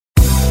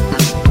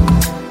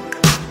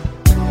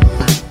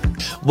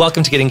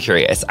Welcome to Getting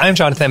Curious. I'm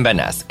Jonathan Van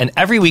Ness, and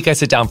every week I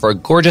sit down for a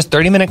gorgeous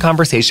 30-minute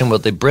conversation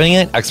with a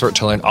brilliant expert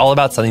to learn all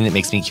about something that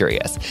makes me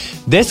curious.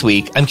 This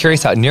week, I'm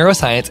curious about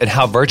neuroscience and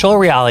how virtual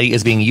reality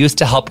is being used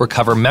to help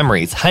recover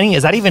memories. Honey,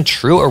 is that even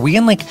true? Are we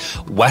in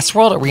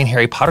Westworld? Are we in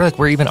Harry Potter?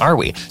 Where even are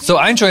we? So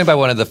I'm joined by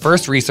one of the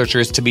first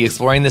researchers to be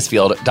exploring this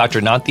field,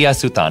 Dr. Nandhya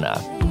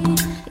Suthana.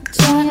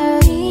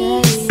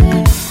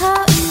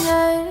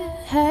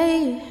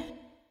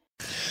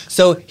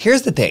 So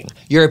here's the thing.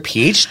 You're a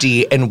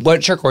PhD, and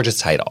what's your gorgeous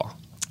title?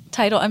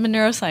 I'm a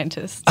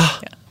neuroscientist.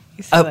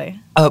 UCLA.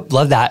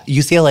 Love that.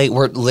 UCLA,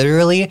 we're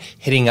literally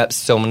hitting up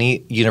so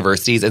many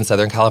universities in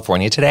Southern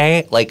California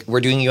today.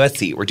 We're doing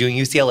USC, we're doing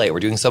UCLA, we're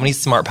doing so many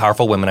smart,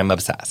 powerful women. I'm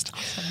obsessed.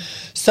 Awesome.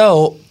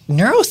 So,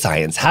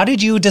 neuroscience, how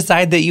did you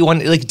decide that you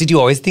wanted, did you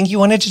always think you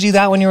wanted to do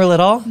that when you were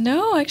little?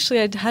 No,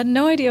 actually, I had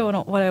no idea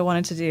what I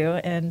wanted to do.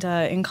 And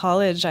in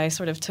college, I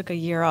sort of took a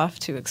year off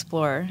to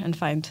explore and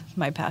find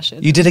my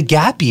passion. You did a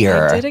gap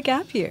year. I did a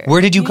gap year.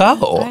 Where did you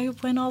go? I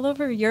went all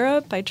over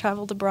Europe. I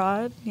traveled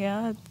abroad.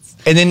 Yeah.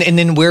 And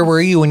then where were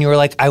you when you were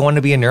like, I want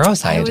to be a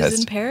neuroscientist? I was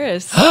in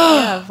Paris.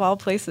 Yeah, of all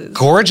places.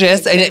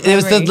 Gorgeous. And it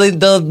was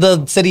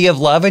the city of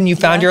love, and you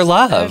found your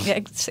love.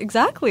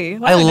 Exactly.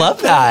 Wow, I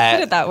love that.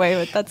 Put it that way,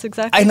 but that's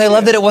exactly And true. I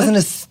love that it wasn't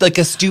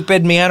a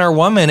stupid man or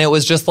woman. It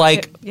was just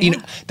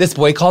this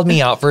boy called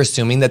me out for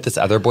assuming that this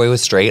other boy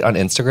was straight on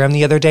Instagram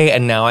the other day,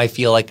 and now I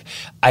feel like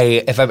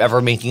if I'm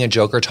ever making a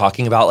joke or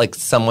talking about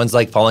someone's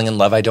falling in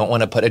love, I don't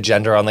want to put a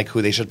gender on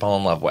who they should fall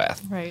in love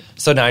with. Right.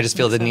 So now I just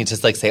feel the need to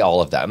say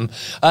all of them.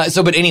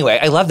 But anyway,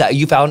 I love that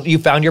you found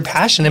your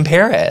passion in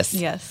Paris.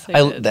 Yes,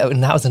 I did.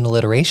 And that was an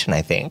alliteration,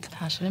 I think.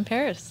 Passion in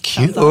Paris.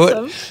 Cute.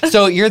 Awesome.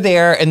 So you're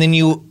there, and then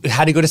you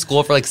had to go to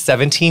school for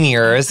 17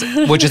 years,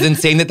 which is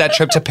insane that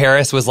trip to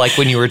Paris was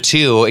when you were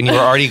 2, and you were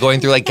already going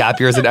through gap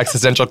years and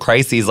existential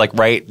crises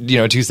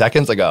 2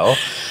 seconds ago.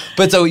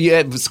 But so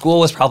school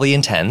was probably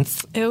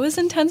intense. It was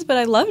intense, but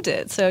I loved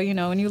it. So,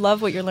 when you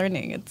love what you're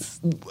learning, it's...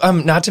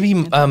 not to be,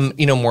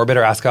 morbid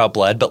or ask about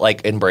blood, but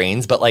in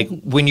brains, but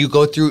when you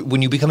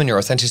become a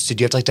neuroscientist,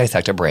 do you have to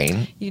dissect a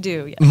brain? You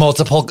do, yeah.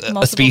 Multiple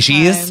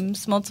species?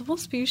 Times. Multiple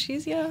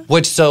species, yeah.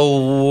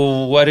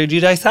 What did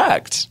you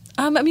dissect?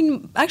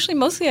 Actually,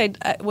 mostly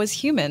I was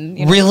human.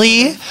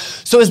 Really?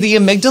 So is the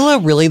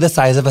amygdala really the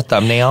size of a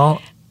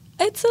thumbnail?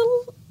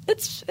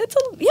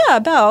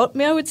 About.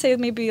 I would say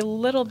maybe a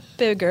little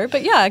bigger,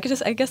 but yeah, I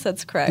guess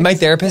that's correct. My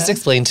therapist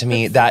explained to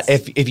me that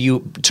if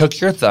you took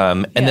your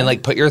thumb and then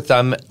put your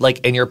thumb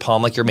in your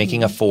palm you're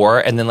making a 4,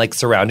 and then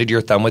surrounded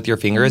your thumb with your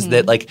fingers,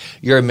 that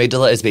your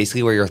amygdala is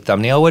basically where your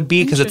thumbnail would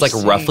be, because it's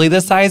roughly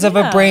the size of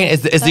a brain.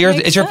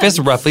 Is your fist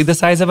roughly the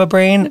size of a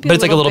brain? But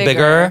it's a little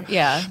bigger.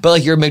 Yeah.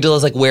 But your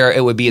amygdala is where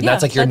it would be, and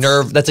that's your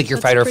nerve. That's your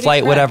fight or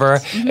flight, correct. whatever.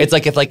 Mm-hmm.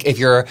 It's if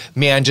your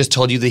man just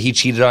told you that he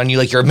cheated on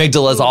you, your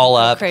amygdala is all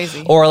up.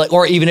 Crazy.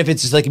 Or even if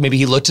it's just maybe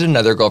he looked at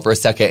another girl for a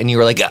second and you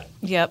were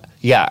yep.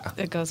 Yeah.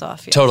 It goes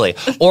off. Yes. Totally.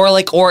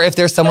 Or if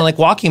there's someone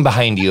walking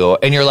behind you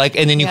and you're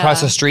and then you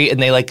cross the street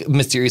and they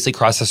mysteriously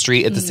cross the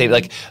street at the same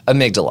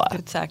amygdala.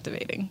 It's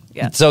activating.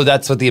 Yeah. So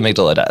that's what the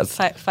amygdala does.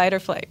 Fight or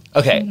flight.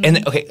 Okay.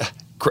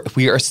 Mm-hmm.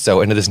 We are so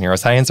into this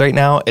neuroscience right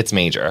now. It's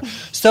major.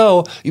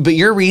 So, but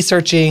you're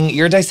researching,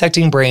 you're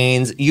dissecting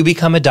brains, you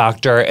become a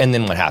doctor, and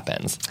then what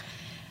happens?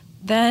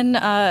 Then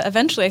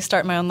eventually I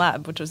start my own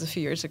lab, which was a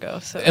few years ago.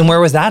 So. And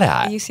where was that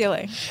at?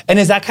 UCLA. And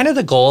is that kind of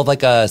the goal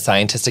of a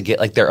scientist to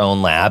get their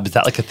own lab? Is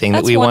that a thing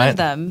that we want? That's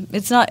one of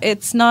them.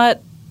 It's not.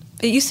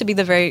 It used to be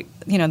the very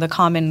the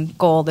common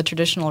goal, the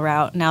traditional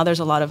route. Now there's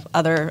a lot of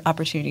other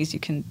opportunities you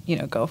can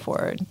go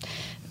for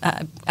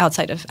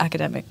outside of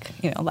academic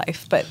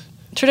life. But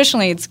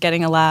traditionally it's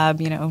getting a lab,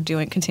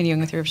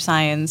 continuing with your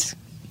science,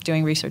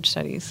 doing research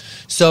studies.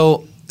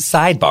 So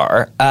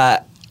sidebar.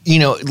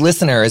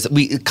 Listeners,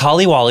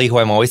 Kali Wally, who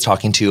I'm always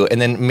talking to,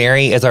 and then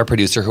Mary is our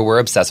producer, who we're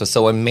obsessed with.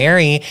 So when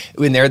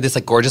they're this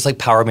gorgeous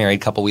power married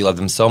couple, we love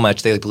them so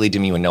much. They believed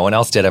in me when no one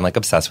else did. I'm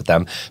obsessed with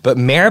them. But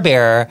Mare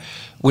Bear,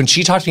 when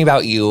she talked to me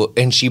about you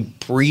and she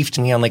briefed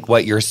me on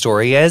what your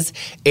story is,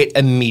 it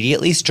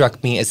immediately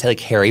struck me as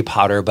Harry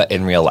Potter, but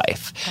in real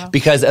life. Oh.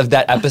 Because of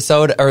that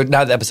episode, or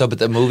not the episode, but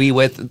the movie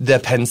with the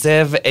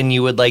pensive, and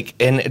you would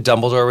and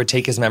Dumbledore would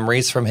take his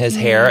memories from his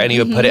hair and he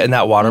would put it in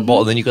that water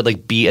bowl, and then you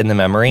could be in the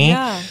memory.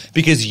 Yeah.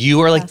 Because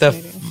you are one of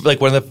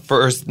the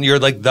first, you're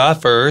the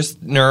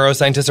first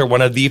neuroscientist, or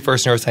one of the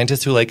first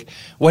neuroscientists who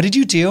what did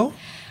you do?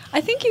 I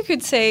think you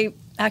could say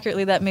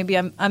accurately that maybe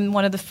I'm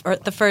one of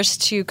the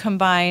first to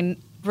combine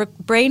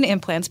brain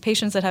implants,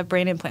 patients that have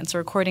brain implants, so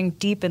recording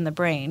deep in the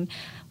brain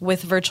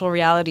with virtual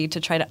reality to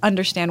try to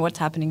understand what's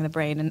happening in the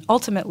brain and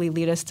ultimately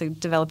lead us to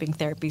developing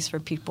therapies for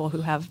people who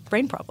have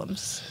brain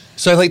problems.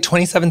 So I have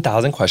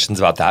 27,000 questions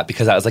about that,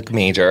 because that was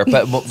major.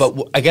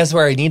 But I guess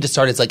where I need to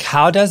start is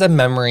how does a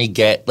memory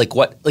get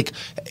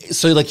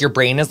so your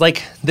brain is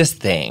this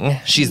thing.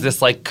 She's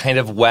this kind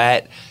of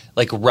wet,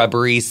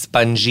 rubbery,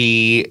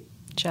 spongy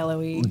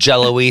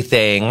jello-y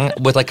thing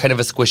with like kind of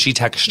a squishy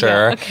texture.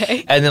 Yeah,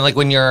 okay. And then like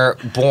when you're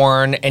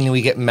born and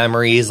we get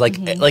memories, like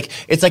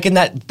it's like in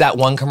that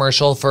one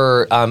commercial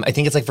for I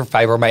think it's like for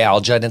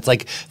fibromyalgia, and it's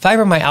like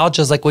fibromyalgia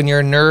is like when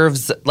your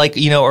nerves like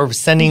are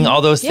sending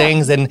all those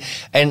things, and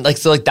like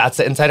so like that's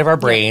the inside of our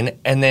brain,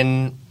 and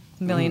then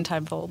million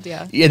timefold,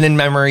 yeah. And then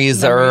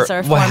memories are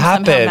what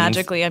happens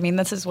magically. I mean,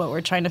 this is what we're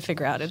trying to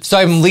figure out. So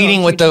I'm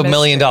leading with the $1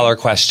 million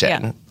question.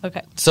 Yeah.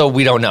 Okay. So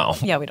we don't know.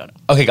 Yeah, we don't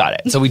know. Okay, got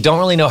it. So we don't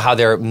really know how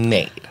they're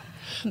made.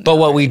 But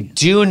what we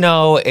do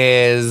know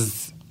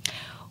is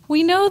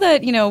we know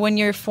that, when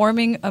you're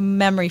forming a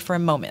memory for a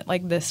moment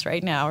like this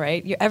right now,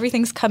 right?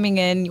 Everything's coming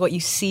in, what you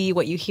see,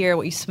 what you hear,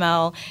 what you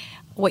smell,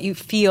 what you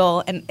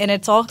feel, and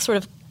it's all sort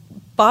of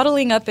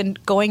bottling up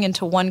and going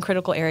into one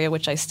critical area,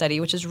 which I study,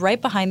 which is right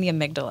behind the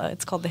amygdala.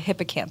 It's called the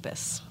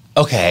hippocampus.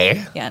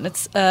 Okay. Yeah, and it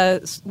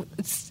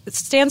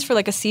stands for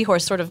like a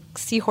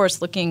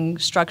seahorse-looking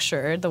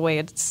structure, the way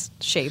it's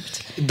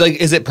shaped. Like,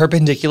 is it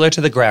perpendicular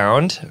to the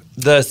ground,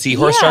 the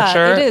seahorse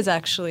structure? Yeah, it is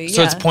actually.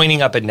 So it's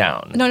pointing up and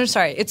down. No,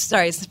 sorry. It's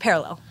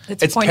parallel.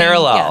 It's pointing,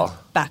 parallel.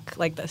 Back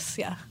like this,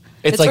 yeah.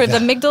 It's like sort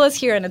of the amygdala's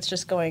here, and it's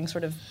just going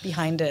sort of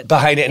behind it.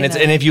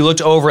 And if you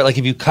looked over it, like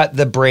if you cut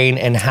the brain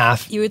in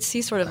half, you would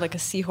see sort of like a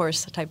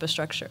seahorse type of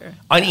structure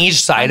on each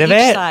side of it.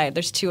 On each side,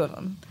 there's two of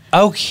them.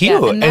 Oh,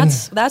 cute! Yeah, and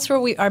that's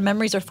where our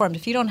memories are formed.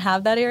 If you don't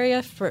have that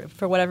area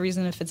for whatever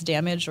reason, if it's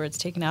damaged or it's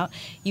taken out,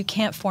 you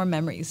can't form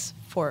memories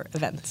for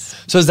events.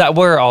 So is that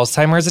where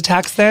Alzheimer's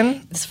attacks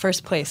then? It's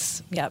first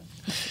place. Yep.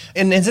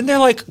 And isn't there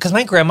like, because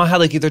my grandma had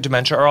like either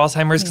dementia or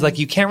Alzheimer's, because like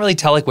you can't really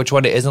tell like which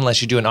one it is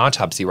unless you do an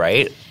autopsy,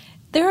 right?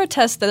 There are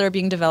tests that are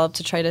being developed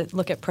to try to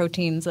look at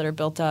proteins that are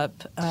built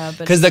up, but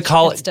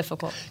it's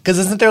difficult. Because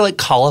isn't there like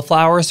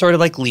cauliflower sort of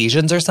like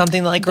lesions or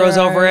something that like grows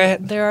over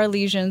it? There are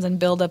lesions and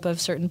buildup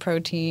of certain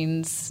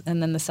proteins,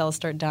 and then the cells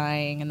start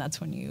dying, and that's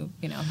when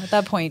at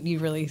that point you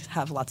really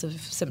have lots of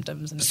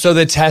symptoms. So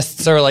the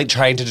tests are like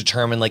trying to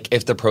determine like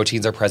if the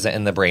proteins are present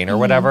in the brain or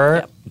whatever.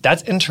 Yep.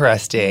 That's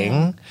interesting.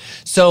 Yeah.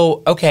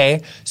 So,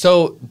 okay.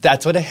 So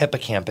that's what a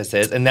hippocampus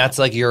is, and that's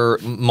like your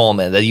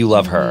moment that you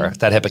love her,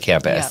 that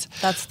hippocampus. Yeah,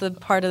 that's the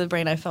part of the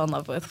brain I fell in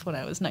love with when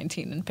I was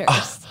 19 in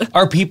Paris.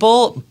 Are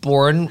people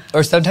born,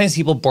 or sometimes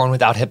people born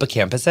without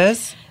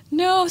hippocampuses?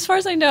 No, as far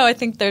as I know, I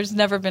think there's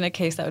never been a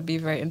case that would be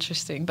very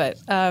interesting. But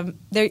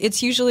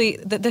it's usually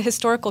the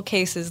historical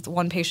case is the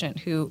one patient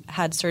who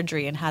had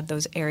surgery and had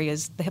those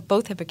areas,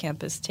 both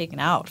hippocampus, taken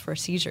out for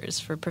seizures,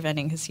 for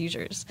preventing his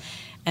seizures.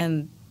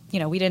 And,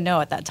 we didn't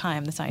know at that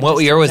time. The scientists.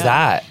 What year was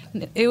that?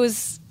 It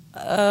was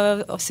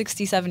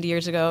 60, 70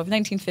 years ago,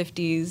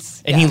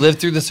 1950s. And he lived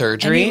through the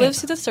surgery? And he lived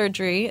through the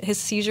surgery. His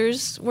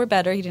seizures were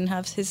better. He didn't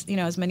have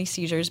as many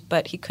seizures,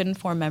 but he couldn't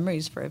form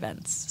memories for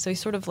events. So he's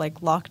sort of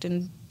like locked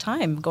in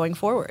time going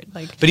forward.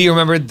 But do you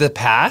remember the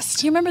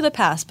past? He remembered the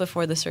past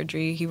before the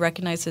surgery. He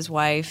recognized his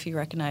wife. He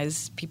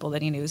recognized people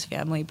that he knew, his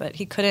family, but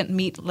he couldn't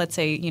meet, let's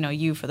say,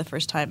 you for the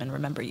first time and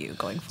remember you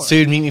going forward. So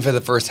you'd meet me for the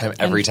first time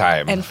every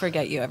time? And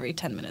forget you every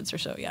 10 minutes or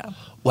so, yeah.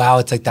 Wow,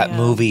 it's like that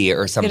movie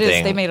or something. It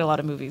is. They made a lot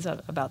of movies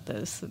about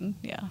this, and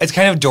yeah. It's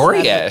kind of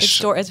Dory-ish.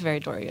 It's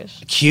very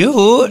Dory-ish.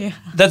 Cute. Yeah.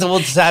 That's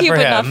sad Cute, for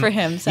him. But not for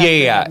him.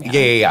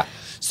 Yeah.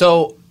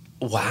 So,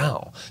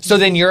 wow. So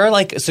then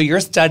you're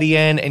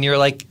studying, and you're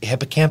like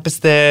hippocampus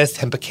this,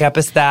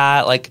 hippocampus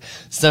that. Like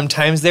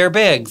sometimes they're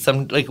big.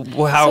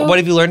 What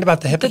have you learned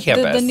about the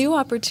hippocampus? The new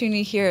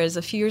opportunity here is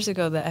a few years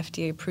ago the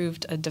FDA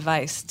approved a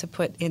device to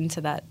put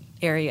into that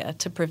area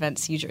to prevent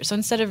seizures. So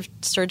instead of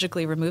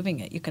surgically removing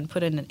it, you can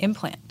put in an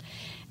implant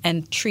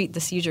and treat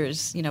the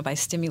seizures, by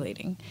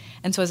stimulating.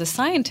 And so as a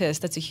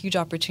scientist, that's a huge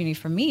opportunity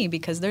for me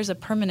because there's a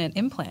permanent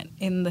implant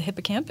in the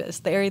hippocampus,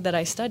 the area that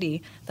I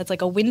study, that's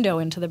like a window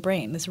into the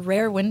brain, this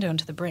rare window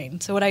into the brain.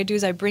 So what I do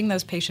is I bring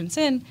those patients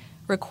in,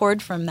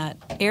 record from that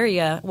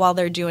area while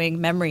they're doing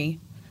memory,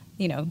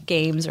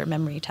 games or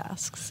memory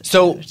tasks.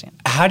 So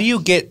how do you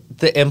get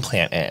the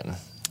implant in?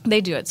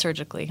 They do it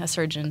surgically. A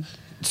surgeon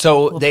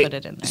will put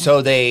it in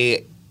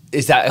there.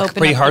 Is that a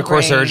pretty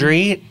hardcore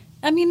surgery?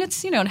 I mean,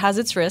 it's, it has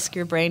its risk.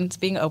 Your brain's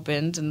being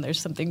opened and there's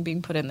something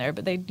being put in there,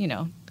 but they,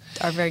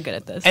 are very good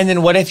at this. And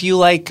then what if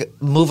you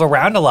move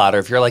around a lot, or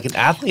if you're like an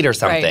athlete or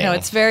something? Right. No,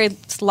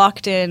 it's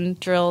locked in,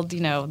 drilled,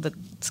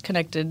 it's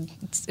connected.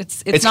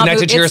 It's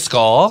connected to your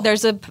skull?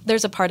 There's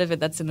a part of it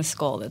that's in the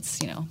skull that's,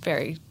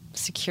 very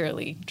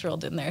securely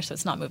drilled in there, so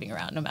it's not moving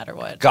around no matter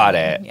what. Got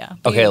it. Yeah.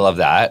 Okay, I love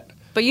that.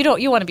 But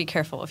you want to be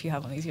careful if you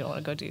have one of these. You don't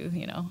want to go do,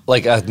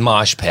 like a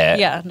mosh pit.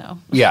 Yeah, no.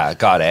 Yeah,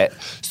 got it.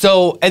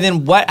 So, and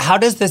then how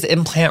does this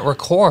implant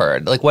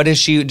record? Like, what does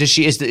she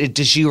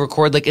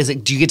record? Like,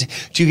 do you get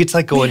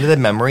to go into the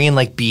memory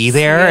and be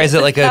there? Is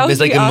it like a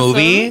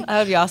movie? That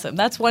would be awesome.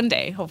 That's one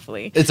day,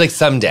 hopefully. It's like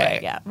someday.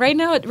 Right, yeah. Right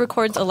now it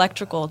records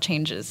electrical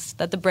changes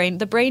that the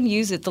brain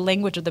uses. The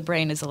language of the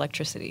brain is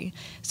electricity.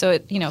 So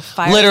it,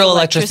 fires literal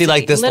electricity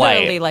like this light.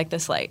 Literally like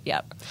this light, yeah.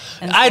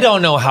 And I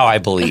don't know how I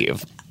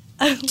believe.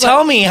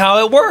 Tell me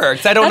how it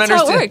works. I don't understand.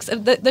 That's how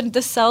it works.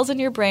 The cells in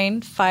your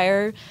brain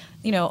fire,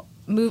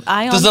 move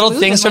ions. Those little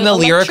things from the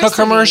Lyrica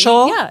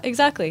commercial? Yeah,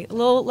 exactly. A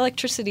little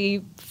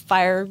electricity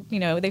fire,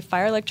 they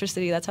fire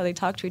electricity. That's how they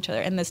talk to each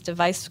other. And this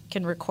device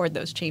can record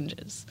those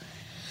changes.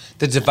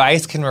 The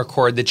device can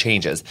record the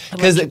changes.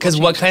 Because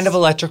what kind of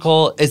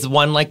electrical, is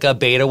one like a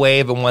beta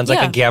wave and one's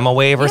like a gamma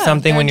wave or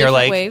something when you're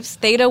like... waves.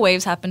 Theta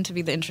waves happen to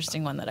be the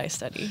interesting one that I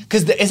study.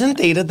 Because isn't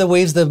theta the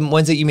waves the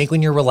ones that you make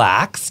when you're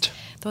relaxed?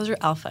 Those are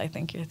alpha, I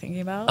think you're thinking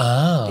about.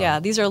 Oh.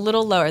 Yeah, these are a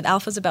little lower. The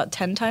alpha is about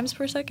 10 times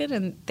per second,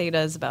 and theta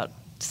is about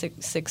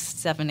 6,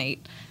 7,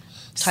 8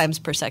 times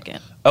per second.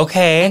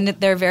 Okay. And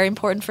they're very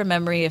important for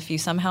memory. If you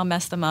somehow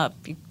mess them up,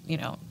 you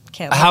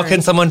can't How learn.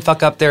 can someone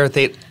fuck up their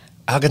theta?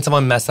 How can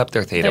someone mess up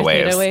their theta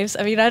waves? Theta waves.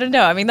 I mean, I don't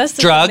know. I mean, that's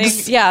the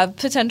drugs. Thing. Yeah,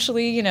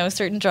 potentially.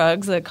 Certain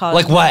drugs that cause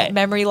like what?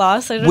 Memory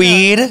loss. I don't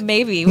weed. know.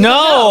 Maybe.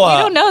 No,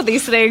 we don't know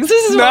these things.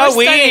 This is not what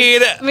we're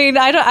weed. Studying. I mean,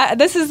 I don't.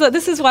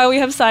 This is why we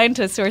have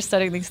scientists who are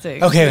studying these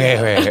things.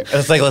 Okay.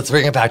 It's like let's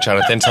bring it back,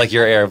 Jonathan, to like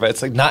your era. But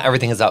it's like not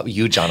everything is about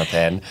you,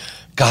 Jonathan.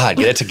 God,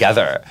 get it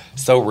together.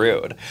 So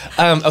rude.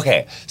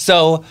 Okay,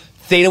 so.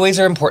 Theta waves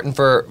are important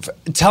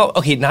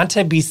not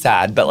to be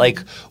sad, but like,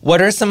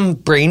 what are some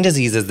brain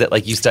diseases that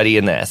like you study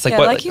in this? Like,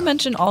 like you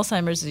mentioned,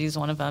 Alzheimer's disease is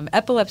one of them.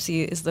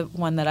 Epilepsy is the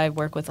one that I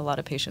work with a lot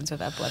of patients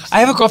with epilepsy.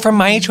 I have a girlfriend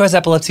my age who has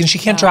epilepsy and she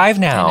can't drive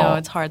now. I know,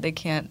 it's hard. They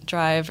can't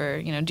drive or,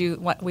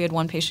 we had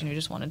one patient who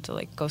just wanted to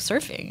like go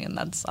surfing, and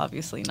that's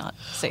obviously not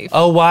safe.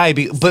 Oh, why?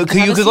 But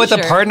you could go with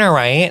a partner,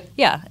 right?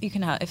 Yeah, you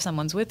can if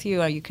someone's with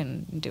you, you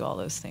can do all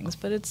those things,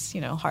 but it's,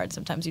 hard.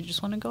 Sometimes you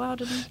just want to go out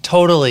and...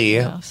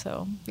 Totally.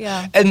 So,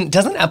 yeah. And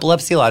doesn't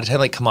epilepsy a lot of time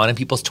like come on in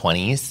people's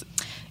 20s?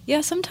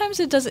 Yeah,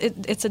 sometimes it does.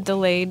 It's a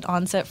delayed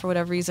onset for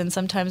whatever reason.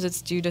 Sometimes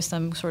it's due to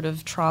some sort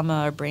of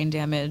trauma or brain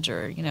damage,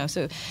 or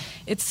so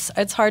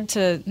it's hard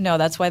to know.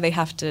 That's why they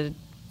have to.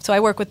 So I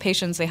work with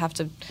patients. They have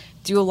to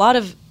do a lot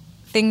of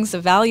things,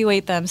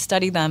 evaluate them,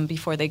 study them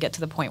before they get to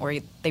the point where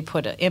they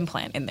put an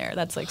implant in there.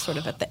 That's like sort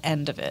of at the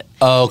end of it.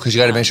 Oh, because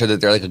you got to make sure that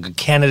they're like a good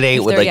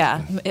candidate.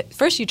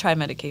 First you try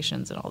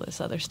medications and all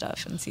this other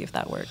stuff and see if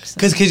that works.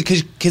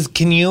 Because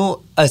can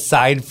you,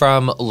 aside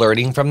from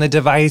learning from the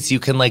device,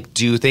 you can like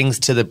do things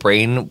to the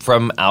brain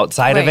from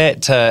outside of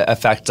it to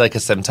affect like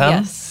a symptom?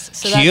 Yes.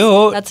 So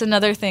cute. That's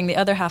another thing. The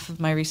other half of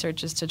my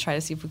research is to try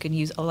to see if we can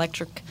use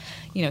electric,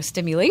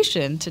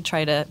 stimulation to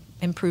try to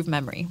improve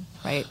memory,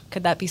 right?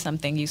 Could that be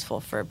something useful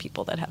for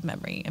people that have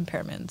memory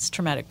impairments,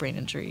 traumatic brain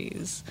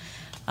injuries?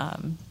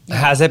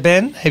 Has it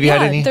been? Have you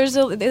had any? There's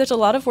a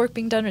lot of work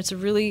being done. It's a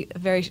really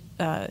very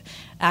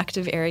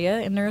active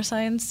area in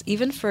neuroscience.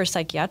 Even for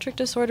psychiatric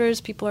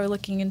disorders, people are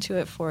looking into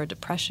it for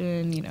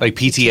depression, like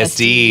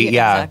PTSD.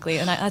 Yeah, exactly.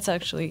 And that's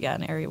actually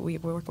an area we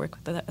work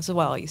with that as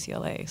well at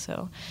UCLA.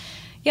 So.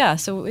 Yeah,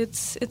 so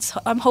it's.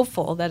 I'm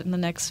hopeful that in the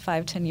next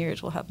 5-10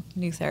 years we'll have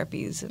new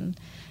therapies,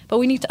 but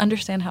we need to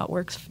understand how it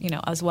works,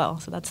 as well.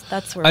 So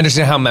that's where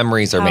understand how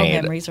memories are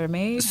made. Memories are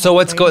made.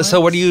 So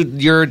So what do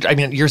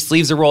your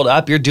sleeves are rolled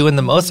up. You're doing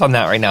the most on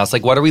that right now. It's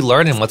like, what are we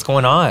learning? What's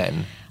going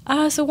on?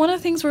 So one of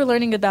the things we're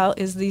learning about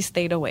is these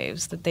theta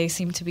waves. That they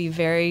seem to be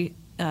very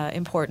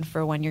important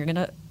for when you're going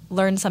to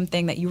learn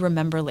something that you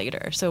remember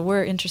later. So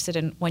we're interested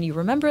in when you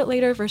remember it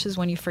later versus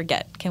when you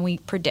forget. Can we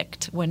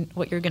predict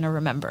what you're going to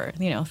remember?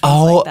 Things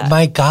like that.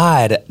 My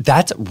God,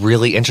 that's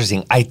really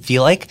interesting. I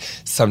feel like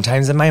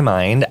sometimes in my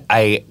mind,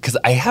 because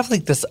I have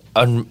like this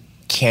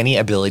uncanny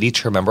ability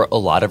to remember a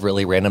lot of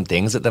really random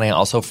things, but then I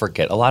also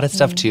forget a lot of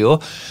stuff too.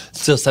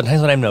 So sometimes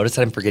when I've noticed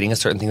that I'm forgetting a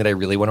certain thing that I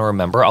really want to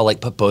remember, I'll like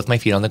put both my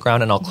feet on the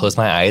ground and I'll close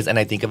my eyes, and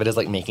I think of it as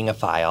like making a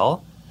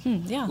file.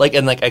 Yeah.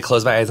 I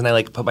close my eyes and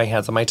I put my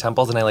hands on my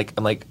temples and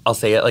I'll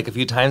say it a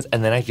few times,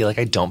 and then I feel like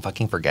I don't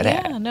fucking forget it.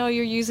 Yeah, no,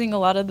 you're using a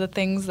lot of the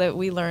things that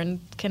we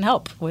learn can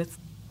help with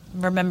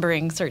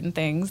remembering certain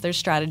things. There's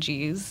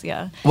strategies,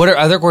 yeah. What are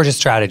other gorgeous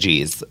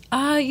strategies?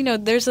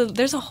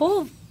 There's a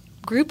whole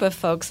group of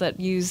folks that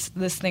use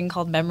this thing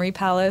called Memory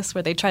Palace,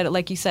 where they try to,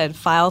 like you said,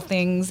 file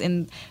things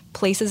in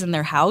places in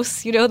their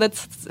house,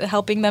 that's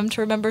helping them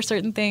to remember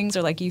certain things,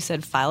 or like you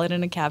said, file it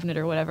in a cabinet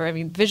or whatever. I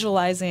mean,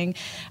 visualizing.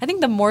 I think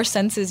the more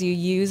senses you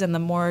use and the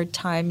more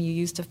time you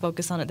use to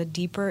focus on it, the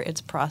deeper it's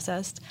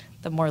processed,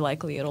 the more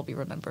likely it'll be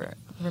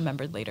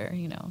remembered later,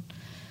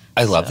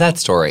 I love that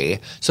story.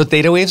 So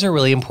theta waves are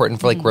really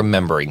important for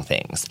remembering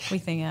things. We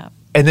think, yeah.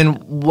 And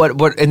then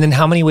and then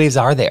how many waves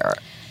are there?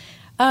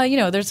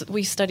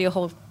 We study a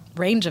whole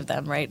range of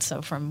them, right?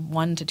 So from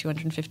 1 to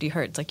 250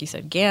 hertz, like you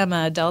said,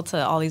 gamma,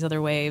 delta, all these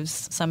other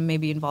waves. Some may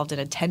be involved in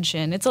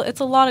attention. It's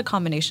a lot of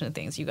combination of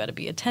things. You got to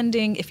be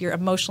attending. If you're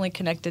emotionally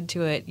connected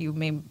to it, you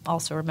may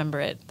also remember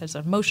it. There's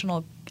an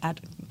emotional,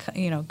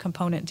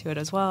 component to it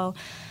as well.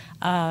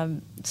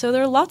 So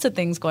there are lots of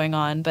things going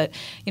on. But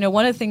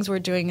one of the things we're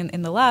doing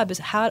in the lab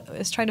is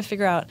trying to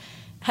figure out.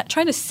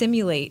 Trying to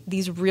simulate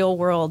these real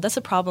world, that's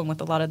a problem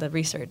with a lot of the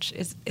research.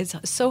 It's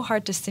so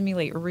hard to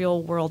simulate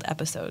real world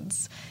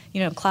episodes.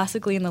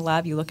 Classically in the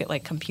lab, you look at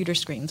like computer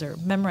screens or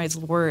memorize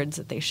words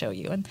that they show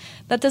you. And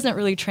that doesn't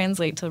really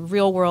translate to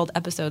real world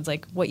episodes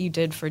like what you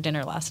did for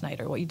dinner last night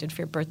or what you did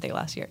for your birthday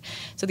last year.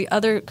 So the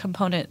other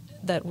component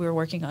that we're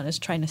working on is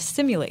trying to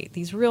simulate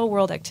these real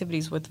world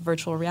activities with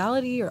virtual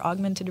reality or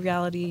augmented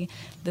reality.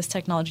 This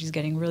technology is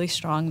getting really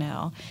strong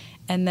now.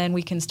 And then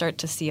we can start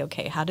to see,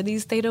 okay, how do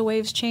these theta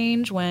waves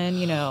change when,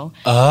 you're in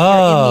these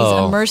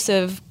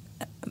immersive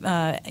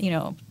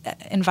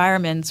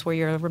environments where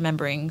you're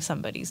remembering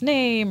somebody's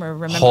name or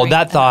remembering Hold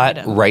that thought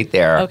item. right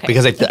there. Okay.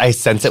 Because I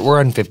sense that we're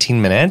on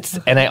 15 minutes.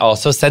 And I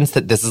also sense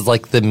that this is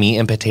like the meat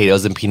and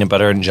potatoes and peanut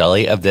butter and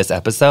jelly of this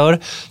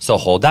episode. So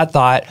hold that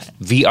thought.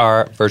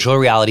 VR, virtual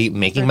reality,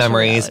 making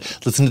memories.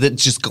 Listen to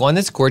just go on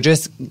this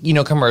gorgeous,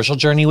 commercial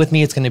journey with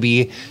me. It's going to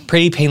be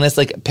pretty painless.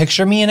 Like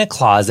picture me in a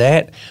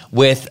closet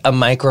with a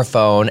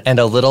microphone and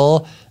a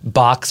little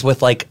box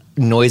with like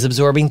noise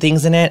absorbing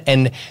things in it.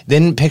 And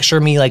then picture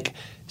me like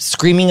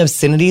screaming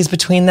obscenities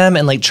between them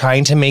and like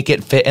trying to make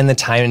it fit in the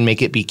time and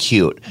make it be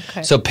cute.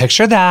 Okay. So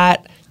picture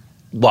that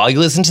while you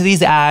listen to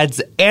these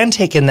ads and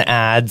take in the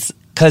ads,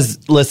 because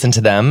listen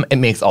to them. It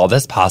makes all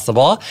this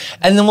possible.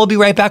 And then we'll be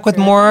right back with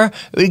more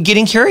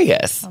Getting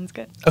Curious. Sounds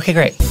good. Okay,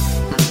 great.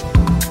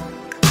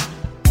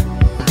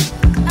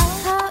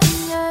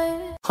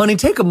 Honey,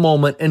 take a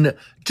moment and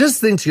just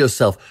think to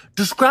yourself,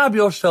 describe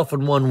yourself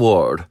in one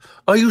word.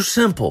 Are you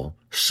simple,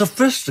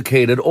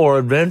 sophisticated, or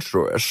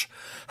adventurous?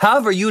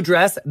 However you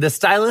dress, the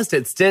stylist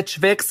at Stitch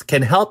Fix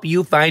can help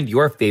you find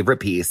your favorite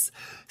piece.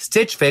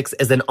 Stitch Fix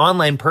is an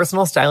online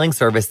personal styling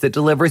service that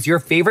delivers your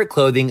favorite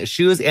clothing,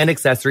 shoes, and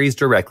accessories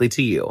directly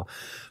to you.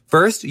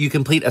 First, you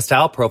complete a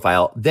style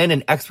profile. Then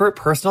an expert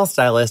personal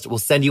stylist will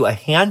send you a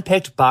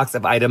hand-picked box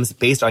of items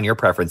based on your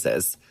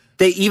preferences.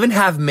 They even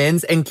have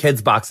men's and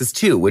kids boxes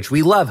too, which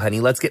we love,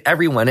 honey. Let's get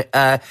everyone,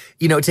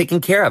 taken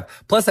care of.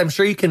 Plus, I'm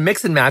sure you can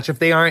mix and match if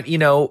they aren't, in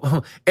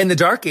the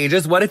dark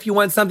ages. What if you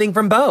want something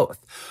from both?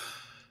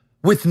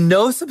 With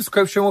no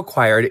subscription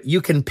required,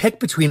 you can pick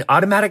between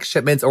automatic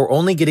shipments or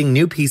only getting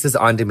new pieces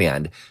on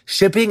demand.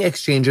 Shipping,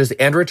 exchanges,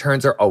 and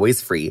returns are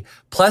always free.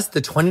 Plus, the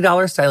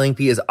 $20 styling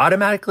fee is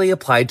automatically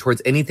applied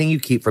towards anything you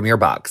keep from your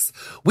box.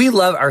 We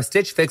love our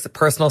Stitch Fix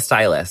personal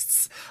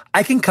stylists.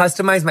 I can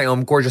customize my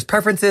own gorgeous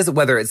preferences,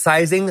 whether it's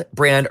sizing,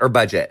 brand, or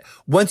budget.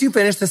 Once you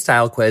finish the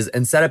style quiz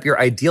and set up your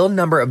ideal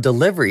number of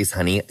deliveries,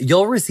 honey,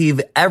 you'll receive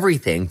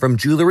everything from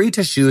jewelry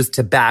to shoes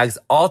to bags,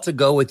 all to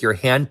go with your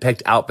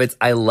hand-picked outfits.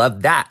 I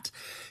love that.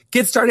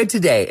 Get started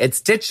today at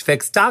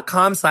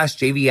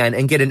stitchfix.com/JVN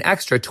and get an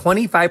extra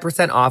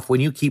 25% off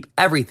when you keep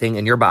everything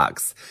in your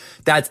box.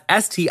 That's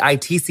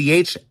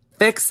STITCH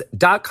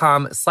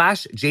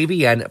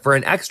fix.com/JVN for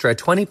an extra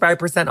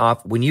 25%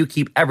 off when you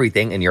keep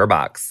everything in your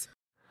box.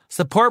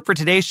 Support for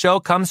today's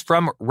show comes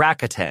from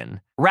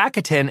Rakuten.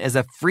 Rakuten is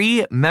a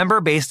free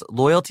member-based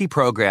loyalty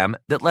program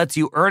that lets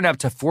you earn up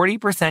to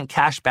 40%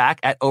 cash back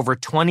at over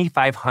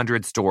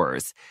 2,500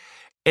 stores.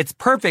 It's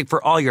perfect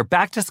for all your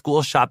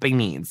back-to-school shopping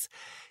needs.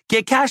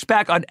 Get cash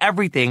back on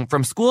everything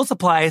from school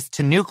supplies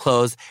to new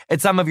clothes at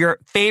some of your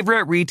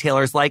favorite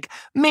retailers like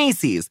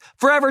Macy's,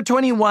 Forever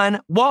 21,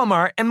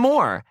 Walmart, and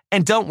more.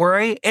 And don't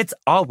worry, it's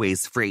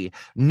always free.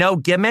 No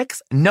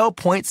gimmicks, no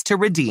points to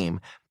redeem.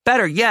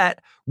 Better yet,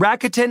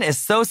 Rakuten is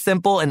so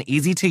simple and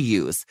easy to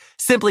use.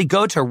 Simply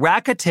go to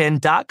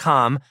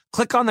Rakuten.com,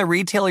 click on the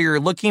retailer you're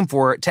looking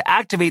for to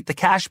activate the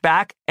cash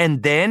back,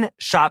 and then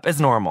shop as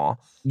normal.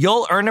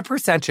 You'll earn a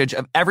percentage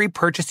of every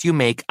purchase you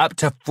make up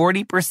to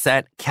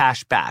 40%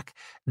 cash back.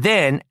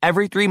 Then,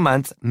 every 3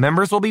 months,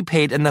 members will be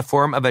paid in the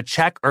form of a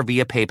check or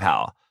via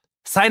PayPal.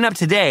 Sign up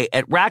today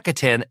at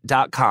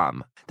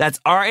Rakuten.com. That's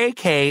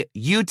Rakuten.com.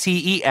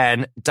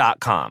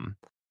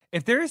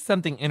 If there is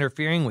something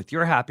interfering with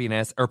your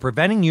happiness or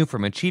preventing you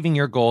from achieving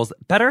your goals,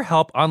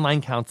 BetterHelp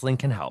Online Counseling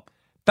can help.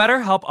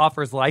 BetterHelp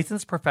offers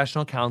licensed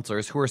professional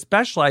counselors who are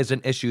specialized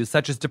in issues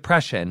such as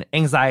depression,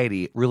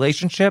 anxiety,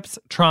 relationships,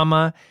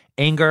 trauma,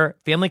 anger,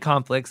 family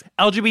conflicts,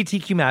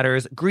 LGBTQ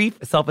matters, grief,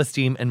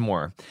 self-esteem, and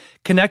more.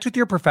 Connect with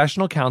your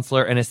professional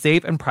counselor in a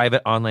safe and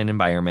private online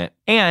environment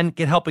and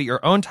get help at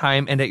your own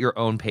time and at your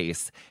own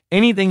pace.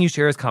 Anything you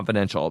share is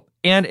confidential,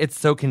 and it's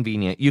so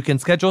convenient. You can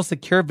schedule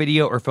secure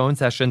video or phone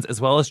sessions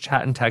as well as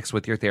chat and text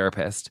with your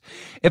therapist.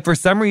 If for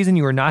some reason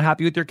you are not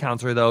happy with your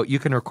counselor, though, you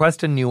can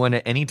request a new one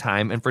at any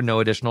time and for no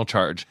additional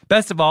charge.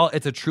 Best of all,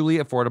 it's a truly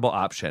affordable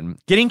option.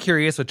 Getting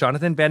Curious with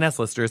Jonathan Van Ness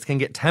listeners can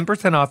get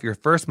 10% off your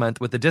first month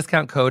with the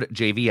discount code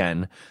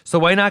JVN. So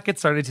why not get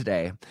started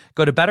today?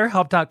 Go to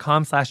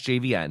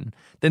BetterHelp.com/JVN.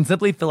 Then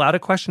simply fill out a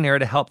questionnaire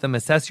to help them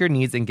assess your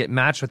needs and get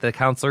matched with a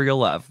counselor you'll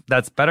love.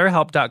 That's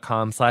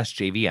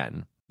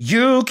BetterHelp.com/JVN.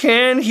 You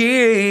can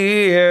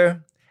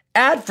hear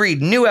ad-free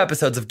new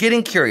episodes of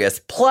Getting Curious,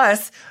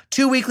 plus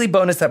 2 weekly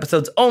bonus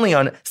episodes only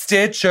on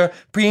Stitcher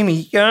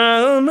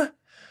Premium.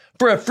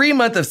 For a free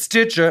month of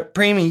Stitcher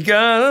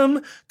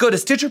Premium, go to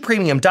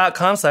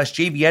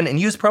StitcherPremium.com/JVN and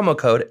use promo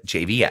code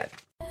JVN.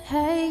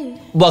 Hey.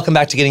 Welcome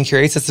back to Getting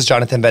Curious. This is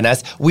Jonathan Van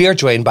Ness. We are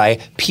joined by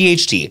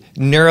PhD,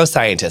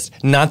 neuroscientist,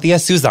 Nathia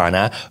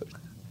Suthana.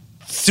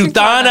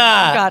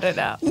 Got it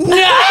out.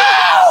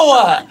 No!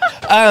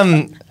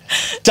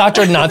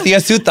 Dr. Nathia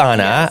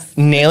Suthana,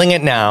 nailing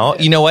it now.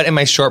 You know what? In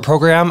my short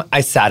program,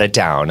 I sat it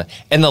down.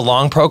 In the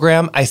long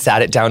program, I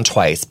sat it down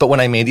twice. But when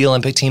I made the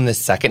Olympic team the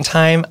second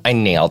time, I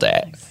nailed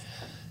it.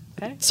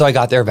 Okay. So I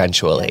got there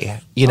eventually,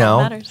 you All know?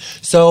 that matters.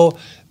 So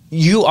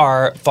you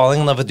are falling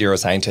in love with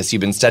neuroscientists.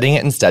 You've been studying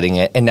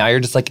it, and now you're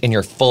just like in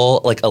your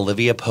full, like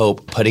Olivia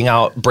Pope, putting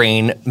out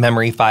brain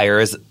memory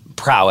fires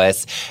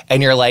prowess,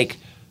 and you're like,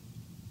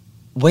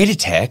 wait a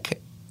tick.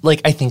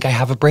 Like, I think I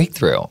have a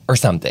breakthrough or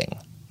something.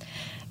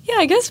 Yeah,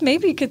 I guess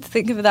maybe you could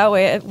think of it that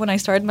way. When I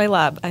started my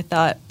lab, I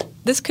thought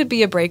this could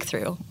be a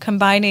breakthrough,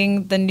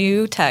 combining the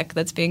new tech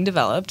that's being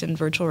developed in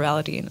virtual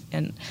reality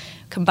and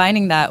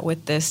combining that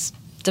with this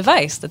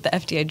device that the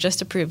FDA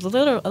just approved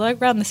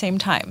around the same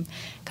time.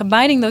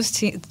 Combining those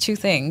two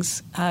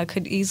things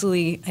could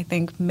easily, I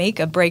think, make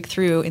a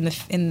breakthrough in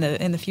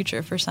the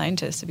future for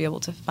scientists to be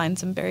able to find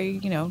some very,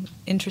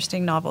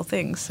 interesting, novel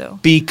things. So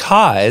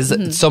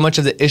because so much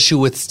of the issue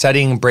with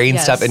studying brain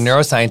Yes. stuff in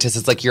neuroscientists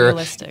is like you're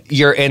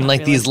in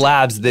like these realistic.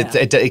 labs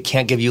that it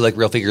can't give you like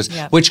real figures,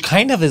 Yeah. which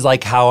kind of is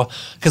like how,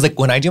 because like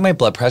when I do my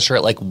blood pressure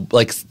at like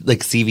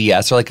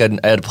CVS or like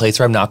at a place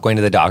where I'm not going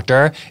to the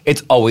doctor,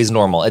 it's always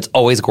normal. It's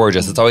always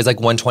gorgeous. It's always like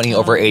 120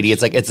 over 80.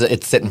 It's like it's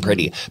sitting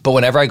pretty. But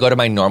whenever I go to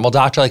my normal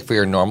doctor, like for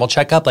your normal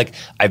checkup, like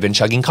I've been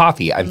chugging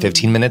coffee. I'm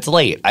 15 minutes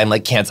late. I'm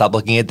like can't stop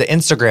looking at the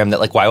Instagram that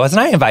like why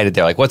wasn't I invited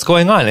there? Like what's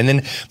going on? And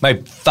then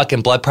my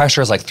fucking blood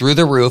pressure is like through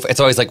the roof. It's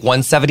always like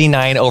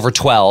 179 over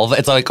 12.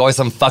 It's like always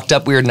some fucked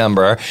up weird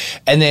number.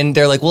 And then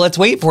they're like, well, let's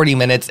wait 40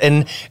 minutes.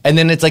 And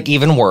then it's like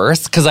even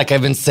worse because like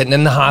I've been sitting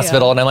in the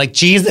hospital and I'm like,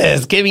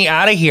 Jesus, get me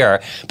out of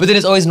here. But then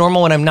it's always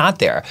normal when I'm not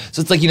there.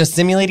 So it's like,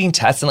 simulating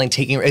tests and like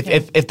taking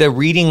if the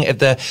reading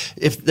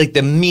if like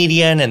the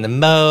median and the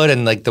mode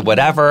and like the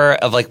whatever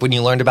of like when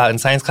you learned about in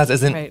science class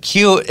isn't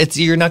cute,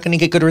 you're not going to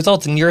get good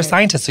results, and you're a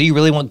scientist, so you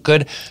really want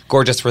good,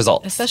 gorgeous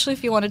results. especially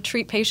if you want to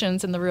treat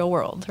patients in the real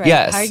world, right?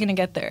 Yes. How are you going to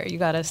get there? You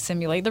got to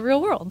simulate the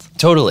real world.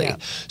 Totally. Yeah.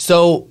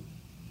 So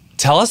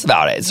tell us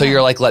about it. So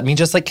you're like, let me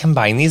just like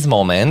combine these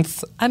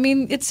moments. I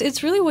mean,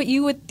 it's really what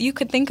you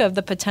could think of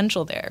the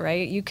potential there,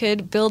 right? You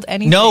could build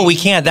anything. No, we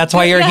can't. That's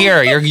why you're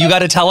here. You got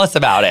to tell us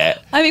about it.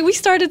 I mean, we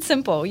started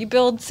simple. You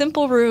build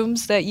simple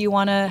rooms that you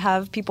want to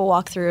have people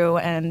walk through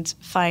and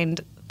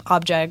find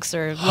objects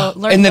or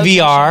learn In the locations.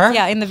 VR?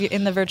 Yeah, in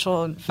the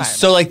virtual environment.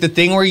 So like the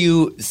thing where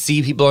you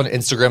see people on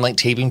Instagram like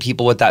taping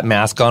people with that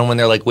mask on when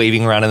they're like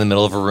waving around in the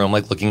middle of a room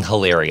like looking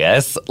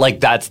hilarious.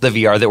 Like that's the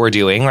VR that we're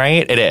doing,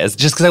 right? It is.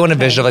 Just because I want a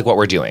vision of like what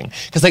we're doing.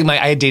 Because like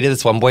I dated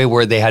this one boy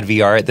where they had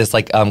VR at this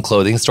like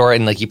clothing store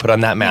and like you put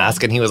on that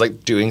mask and he was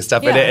like doing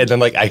stuff in it, and then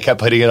like I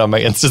kept putting it on my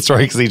Insta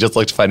story because he just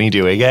looked funny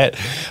doing it.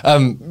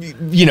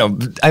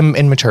 I'm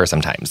immature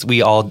sometimes.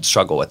 We all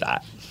struggle with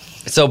that.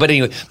 So, but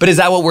anyway, is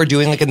that what we're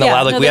doing like in the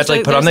lab? Like we have to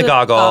like put on the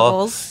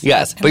goggles.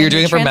 Yes, but you're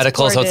doing it for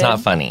medical, so it's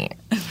not funny.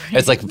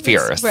 It's like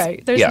fierce.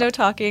 Right. There's no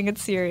talking.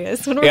 It's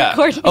serious when we're Yeah.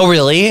 recording. Oh,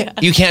 really?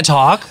 You can't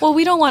talk? Well,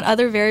 we don't want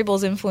other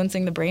variables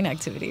influencing the brain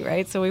activity,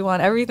 right? So we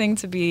want everything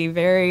to be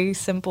very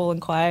simple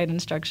and quiet and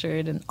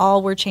structured, and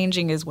all we're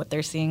changing is what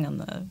they're seeing on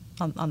the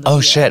Oh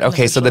shit.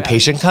 Okay, so the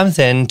patient comes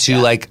in to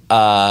like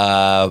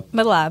my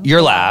lab.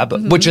 your lab,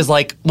 which is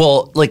like,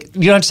 well, like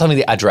you don't have to tell me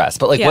the address,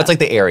 but like what's like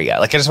the area?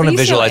 Like I just want to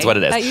visualize what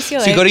it is. At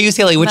UCLA. So you go to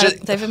UCLA, which is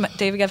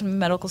David Geffen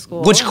Medical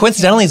School. which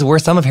coincidentally is where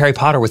some of Harry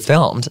Potter was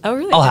filmed. Oh,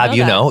 really? I'll I have know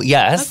you that. know.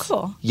 Yes. Oh,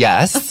 cool.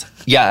 Yes.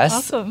 Yes.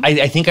 Awesome.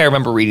 I think I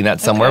remember reading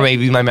that somewhere. Okay.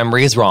 Maybe my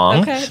memory is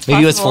wrong. Okay, it's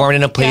Maybe it was possible. formed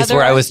in a place Yeah,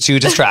 where I there was too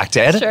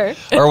distracted Sure.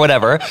 or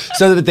whatever.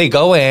 So that they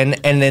go in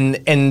and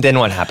then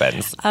what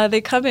happens? They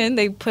come in,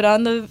 they put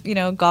on the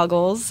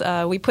goggles.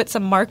 We put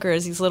some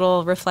markers, these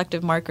little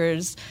reflective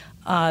markers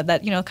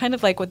that kind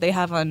of like what they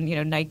have on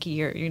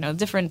Nike or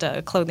different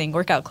clothing,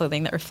 workout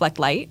clothing that reflect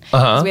light.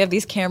 So we have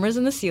these cameras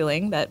in the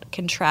ceiling that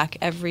can track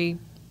every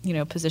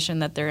position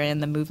that they're in,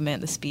 the movement,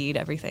 the speed,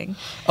 everything.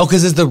 Oh,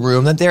 because is the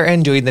room that they're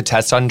in doing the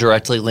test on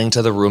directly linked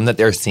to the room that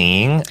they're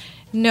seeing?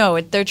 No,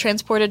 they're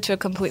transported to a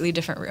completely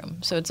different room.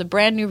 So it's a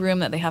brand new room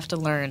that they have to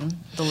learn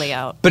the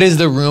layout. But is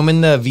the room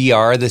in the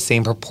VR the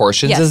same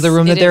proportions Yes, as the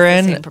room that they're it is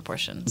in? the same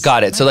proportions.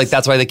 Got it. So like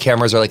that's why the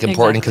cameras are like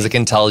important because it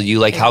can tell you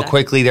like how Exactly.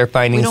 quickly they're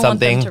finding We don't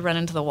something. want them to run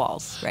into the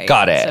walls, right?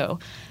 Got it. So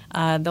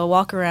they'll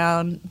walk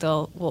around.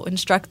 We'll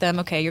instruct them.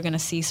 Okay, you're going to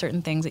see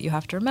certain things that you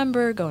have to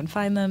remember. Go and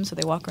find them. So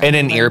they walk around. And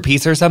an learn.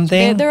 earpiece or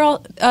something? They're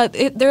all.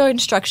 There are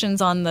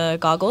instructions on the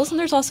goggles, and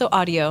there's also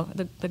audio.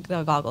 The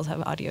goggles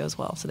have audio as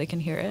well, so they can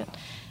hear it.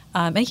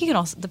 And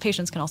the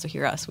patients can also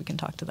hear us. We can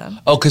talk to them.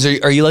 Oh, because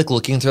are you like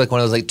looking through like one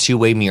of those like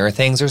two-way mirror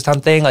things or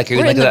something? Like are you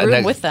We're like in the that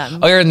room with them.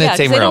 Oh, you're in the Yeah, 'cause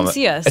same they room. don't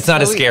see us. It's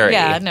not so as scary.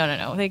 Yeah,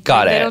 no. They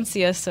don't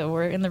see us, so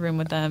we're in the room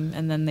with them,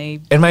 and then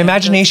they. In my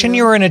imagination,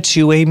 you were in a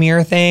two-way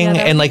mirror thing Yeah,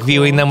 that'd and be like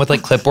viewing cool. them with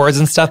like clipboards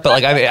and stuff. But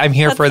like I'm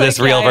here for this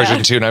like, real yeah.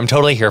 version too, and I'm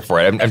totally here for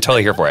it. I'm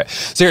totally here for it.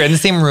 So you're in the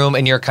same room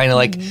and you're kind of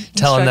like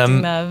telling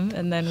instructing them.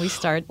 and then we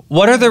start.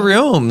 What are the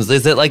rooms?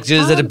 Is it like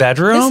is it a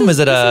bedroom? This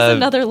is a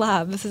another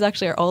lab. This is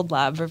actually our old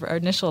lab, our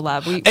initial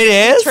virtual lab. It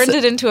is? Turned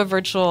it into a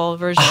virtual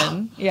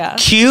version. Yeah.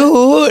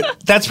 Cute.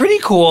 That's pretty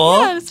cool.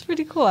 Yeah, it's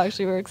pretty cool.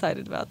 Actually, we're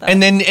excited about that.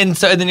 And then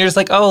you're just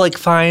like, oh, like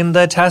find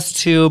the test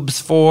tubes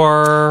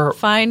for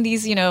find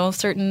these,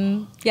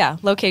 certain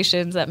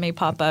locations that may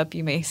pop up.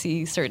 You may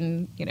see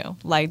certain,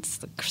 lights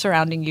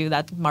surrounding you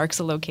that marks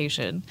a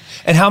location.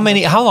 And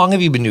how long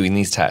have you been doing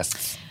these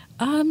tests?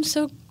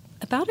 So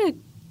about a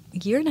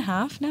year and a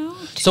half now.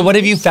 So what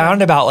have you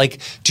found about, like,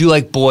 do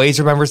like boys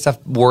remember stuff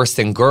worse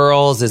than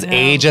girls? Is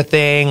age a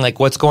thing? Like,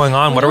 what's going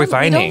on? What are we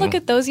finding? We don't look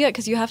at those yet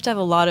because you have to have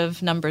a lot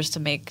of numbers to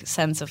make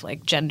sense of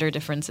like gender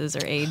differences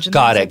or age. And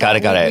got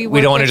it.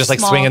 We don't want to just like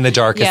swing in the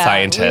dark as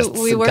scientists.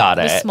 We work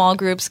with small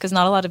groups because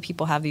not a lot of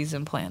people have these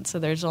implants. So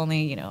there's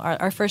only,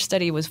 our first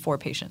study was 4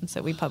 patients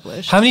that we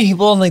published. How many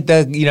people in like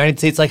the United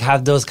States like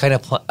have those kind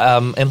of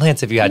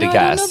implants, if you had to guess?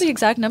 I don't know the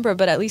exact number,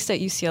 but at least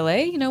at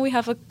UCLA, we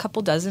have a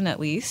couple dozen at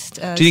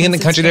least. Do you think in the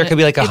country there could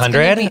be like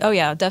 100? Oh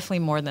yeah, definitely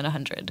more than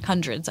 100.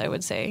 Hundreds, I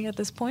would say, at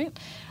this point.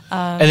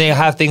 And they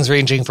have things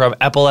ranging from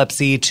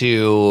epilepsy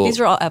to... These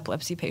are all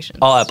epilepsy patients.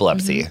 All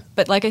epilepsy. Mm-hmm.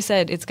 But like I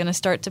said, it's going to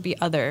start to be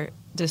other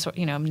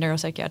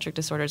neuropsychiatric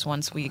disorders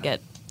once we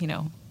get,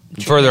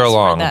 further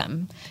along. For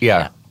them.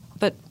 Yeah.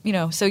 But,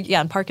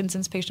 and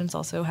Parkinson's patients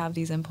also have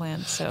these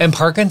implants. So. And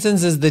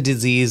Parkinson's is the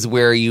disease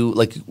where your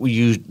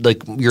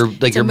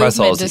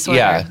muscles.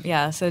 Disorder.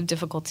 Yeah. So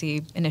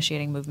difficulty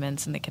initiating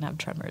movements, and they can have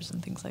tremors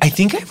and things like that.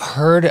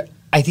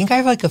 I think I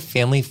have like a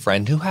family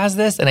friend who has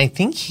this, and I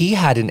think he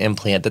had an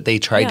implant that they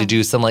tried to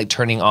do some like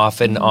turning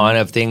off and on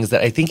of things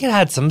that I think it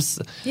had some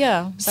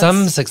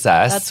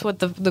success. That's what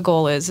the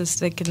goal is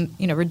they can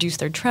reduce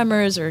their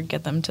tremors or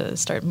get them to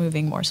start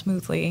moving more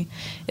smoothly.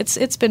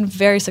 It's been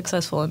very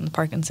successful in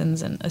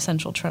Parkinson's and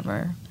essential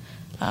tremor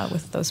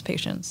with those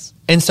patients.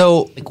 And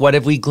so, what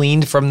have we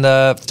gleaned from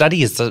the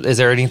studies? Is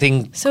there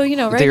anything right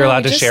that you're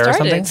allowed now, to share or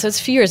something? So it's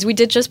a few years. We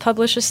did just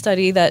publish a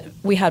study that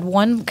we had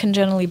one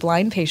congenitally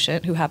blind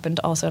patient who happened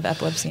to also have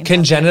epilepsy. And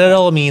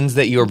congenital means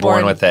that you were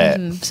born with it.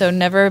 Mm-hmm, so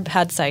never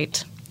had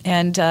sight.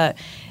 And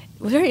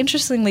very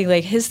interestingly,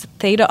 like his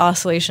theta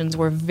oscillations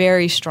were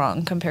very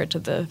strong compared to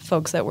the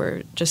folks that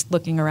were just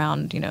looking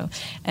around,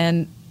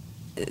 and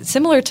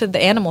similar to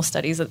the animal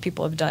studies that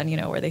people have done,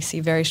 where they see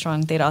very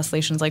strong theta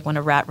oscillations, like when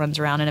a rat runs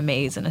around in a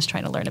maze and is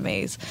trying to learn a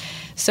maze.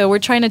 So we're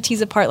trying to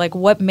tease apart, like,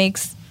 what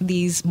makes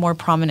these more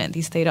prominent,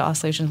 these theta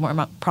oscillations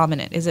more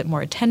prominent? Is it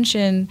more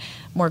attention,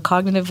 more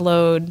cognitive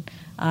load?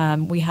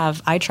 We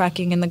have eye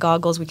tracking in the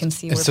goggles. We can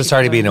see where so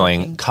sorry to be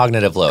annoying.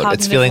 Cognitive load.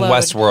 It's feeling load.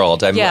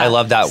 Westworld. I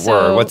love that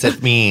word. What's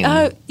it mean?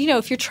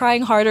 If you're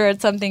trying harder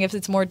at something, if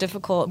it's more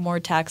difficult, more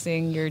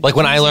taxing, you're like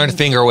when I learned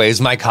finger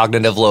waves, my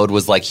cognitive load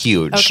was like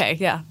huge. Okay,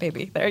 yeah,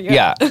 maybe there you go.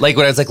 Yeah, like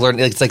when I was like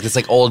learning, it's like this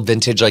like old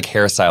vintage like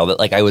hairstyle that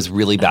like I was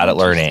really bad at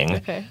learning.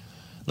 Okay.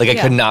 Like I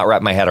could not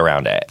wrap my head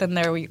around it. Then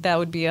that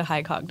would be a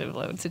high cognitive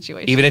load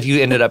situation. Even if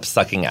you ended up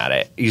sucking at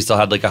it, you still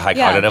had like a high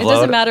cognitive load. It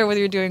doesn't matter whether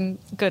you're doing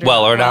good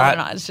or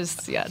not. It's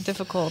just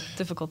difficult.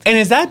 And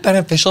is that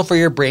beneficial for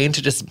your brain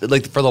to just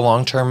like for the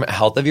long term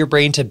health of your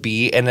brain to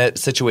be in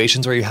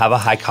situations where you have a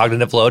high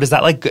cognitive load? Is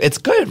that like it's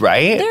good,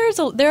 right?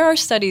 There are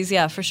studies,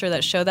 for sure,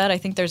 that show that. I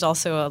think there's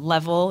also a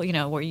level,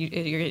 where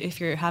if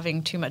you're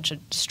having too much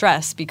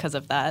stress because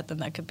of that, then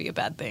that could be a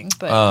bad thing.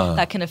 But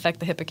that can affect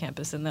the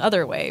hippocampus in the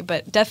other way.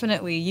 But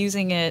definitely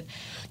using it.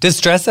 Does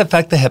stress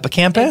affect the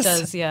hippocampus? It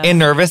does, yeah. In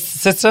nervous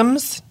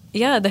systems?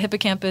 Yeah, the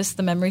hippocampus,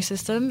 the memory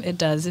system, it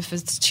does. If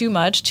it's too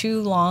much,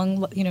 too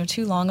long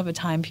of a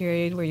time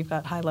period where you've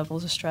got high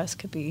levels of stress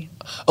could be.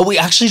 Oh, we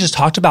actually just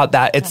talked about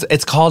that.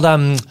 It's called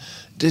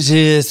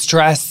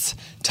stress,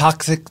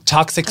 toxic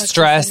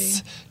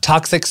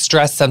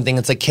stress something.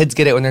 It's like kids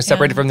get it when they're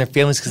separated from their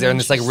families because they're in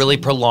this like really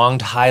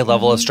prolonged high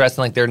level of stress and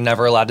like they're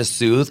never allowed to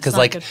soothe because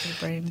like good for the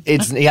brain.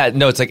 It's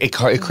it's like it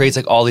creates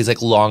like all these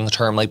like long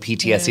term like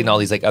PTSD and all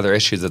these like other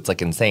issues. It's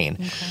like insane.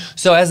 Okay.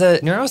 So as a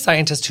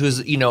neuroscientist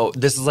who's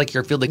this is like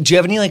your field, like do you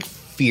have any like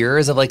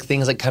fears of like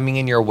things like coming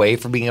in your way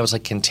for being able to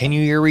like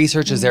continue your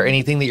research? Is there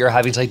anything that you're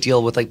having to like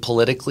deal with like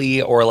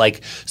politically or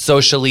like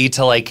socially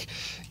to like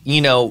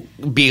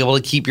be able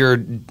to keep your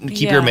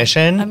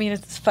mission? I mean,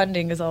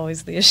 funding is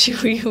always the issue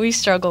we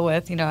struggle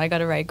with. I got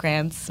to write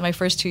grants. My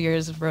first 2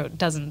 years wrote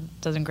dozen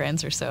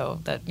grants or so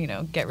that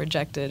get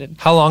rejected. And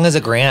how long is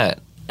a grant?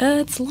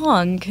 It's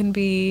long. Can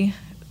be,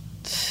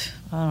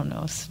 I don't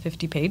know, it's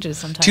 50 pages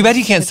sometimes. Too bad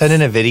you can't send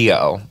in a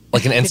video,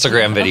 like an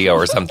Instagram video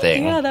or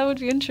something. Yeah, that would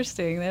be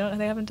interesting.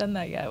 They haven't done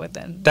that yet with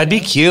them. That'd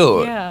be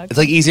cute. Yeah, it's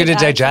like easier to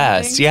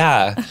digest.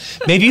 Yeah,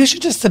 maybe you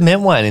should just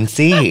submit one and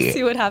see.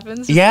 See what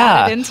happens.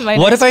 Yeah.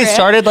 What if I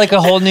started like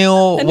a whole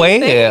new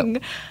way?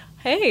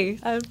 Hey,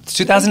 it's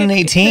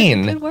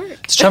 2018. Good work.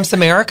 It's Trump's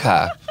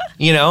America.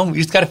 You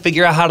just got to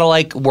figure out how to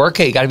like work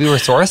it. You got to be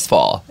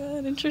resourceful.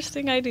 An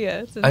interesting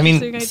idea.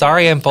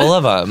 Sorry, I'm full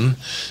of them.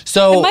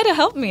 So it might have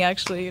helped me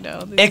actually.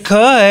 It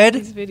could.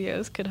 These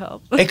videos could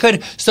help. It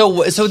could.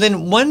 So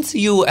then once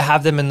you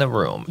have them in the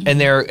room and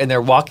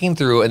they're walking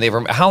through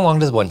and how long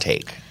does one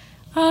take?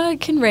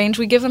 It can range.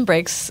 We give them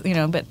breaks,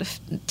 but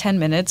 10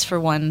 minutes for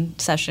one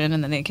session,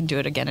 and then they can do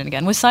it again and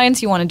again. With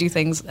science, you want to do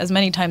things as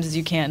many times as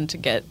you can to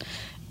get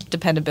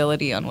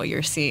dependability on what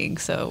you're seeing.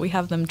 So we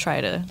have them try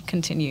to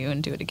continue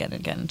and do it again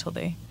and again until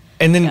they.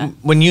 And then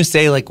when you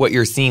say like what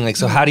you're seeing, like,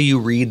 so how do you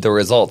read the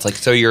results? Like,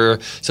 so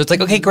it's like,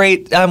 okay,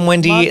 great,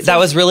 Wendy, that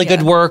was really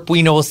good work.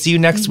 We'll see you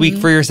next week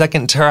for your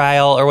second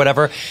trial or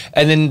whatever.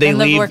 And then they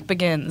leave. The work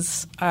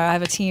begins. I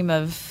have a team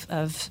of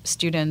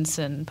students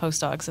and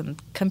postdocs and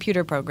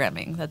computer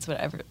programming. That's what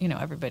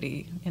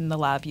everybody in the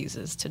lab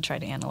uses to try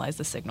to analyze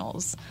the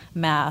signals.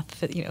 Math,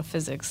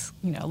 physics,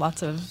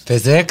 lots of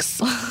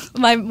physics.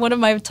 One of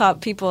my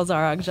top people is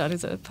Aragjan,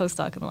 who's a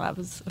postdoc in the lab,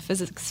 is a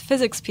physics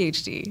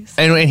PhD. So.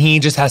 And he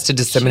just has to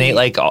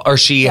disseminate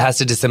she has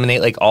to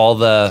disseminate all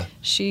the.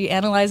 She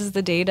analyzes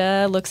the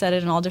data, looks at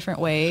it in all different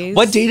ways.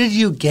 What data do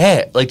you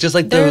get? Like just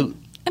like the.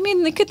 I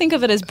mean, they could think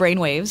of it as brain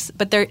waves,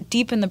 but they're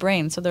deep in the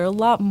brain, so there's a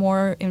lot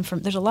more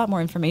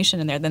information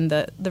in there than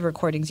the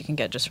recordings you can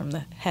get just from the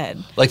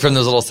head. Like from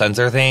those little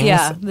sensor things.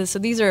 Yeah. So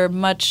these are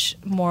much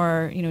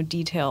more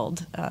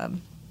detailed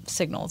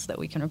signals that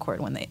we can record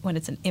when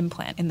it's an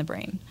implant in the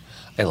brain.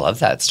 I love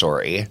that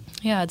story.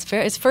 Yeah,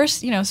 it's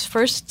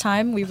first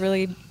time we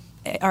really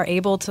are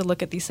able to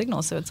look at these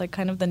signals. So it's like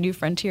kind of the new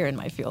frontier in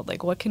my field.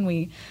 Like, what can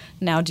we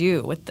now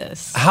do with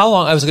this? How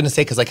long? I was going to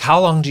say, because how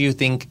long do you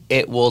think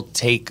it will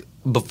take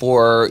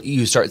before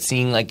you start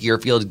seeing your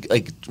field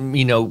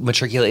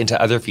matriculate into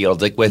other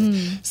fields, like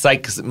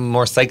with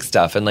more psych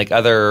stuff and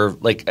other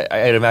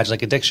I'd imagine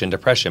addiction,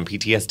 depression,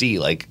 PTSD,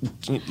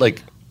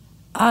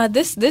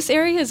 This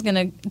area is going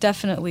to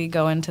definitely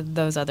go into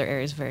those other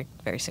areas very,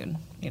 very soon.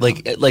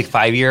 Like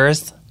 5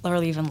 years?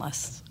 Or even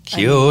less.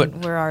 Cute.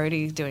 We're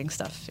already doing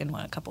stuff in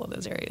a couple of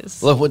those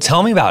areas. Well,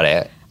 tell me about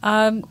it.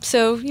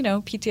 So,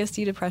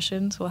 PTSD,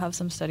 depression, so we'll have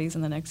some studies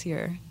in the next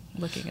year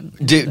looking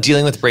into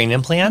dealing with brain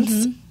implants?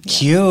 Yeah.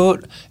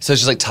 Cute. So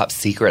it's just top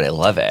secret. I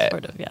love it.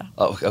 Sort of, yeah.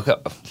 Oh, okay.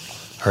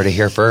 Heard it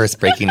here first.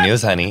 Breaking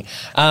news, honey.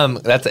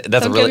 That's Don't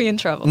a really get me in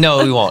trouble.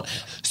 No, we won't.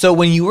 So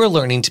when you were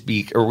learning to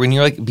be, or when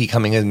you're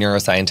becoming a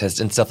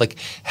neuroscientist and stuff,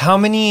 how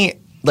many?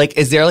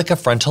 Is there a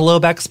frontal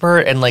lobe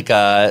expert and what's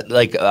that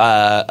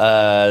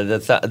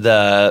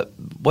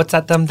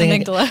dumb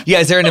thing? Amygdala. Yeah,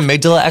 is there an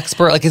amygdala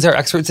expert? Is there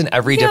experts in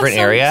every different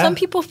area? Some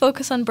people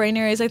focus on brain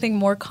areas. I think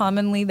more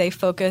commonly they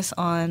focus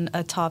on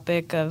a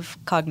topic of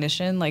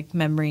cognition, like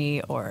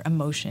memory or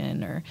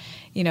emotion, or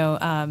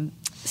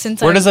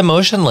where does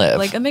emotion live?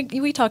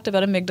 We talked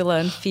about amygdala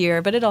and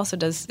fear, but it also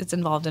it's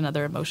involved in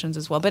other emotions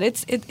as well. But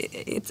it's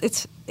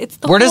the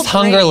where does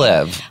whole hunger brain.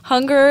 live?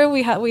 Hunger,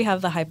 we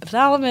have the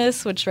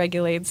hypothalamus, which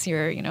regulates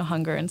your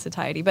hunger and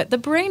satiety. But the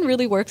brain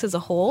really works as a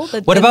whole.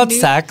 What about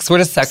sex? Where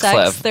does sex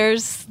live?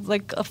 There's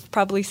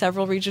probably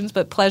several regions,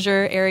 but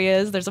pleasure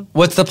areas.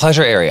 What's the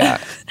pleasure area?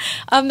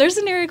 There's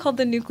an area called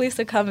the nucleus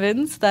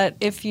accumbens that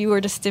if you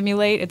were to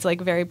stimulate, it's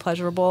very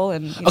pleasurable.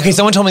 And okay,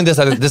 someone told me this.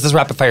 This is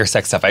rapid fire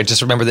sex stuff. I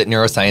just remember that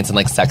neuroscience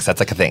and sex, that's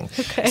a thing.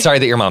 Okay. Sorry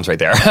that your mom's right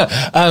there.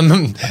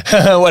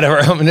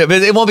 Whatever. But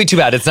it won't be too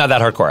bad. It's not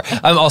that hardcore.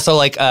 Also,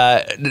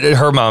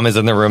 her mom is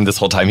in the room this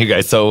whole time, you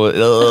guys.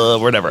 So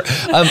whatever.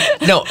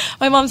 No,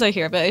 my mom's not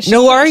here, but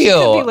who are you? She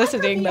could be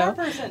listening though.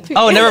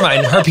 Oh, never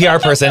mind. Her PR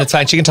person. It's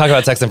fine. She can talk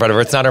about sex in front of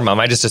her. It's not her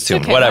mom. I just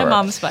assumed. Okay, whatever. My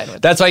mom's fine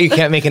with That's why you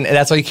can't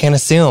that's why you can't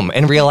assume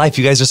in real life.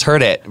 You guys just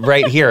heard it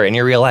right here in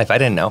your real life. I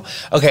didn't know.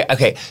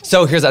 Okay.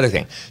 So here's the other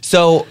thing.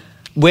 So.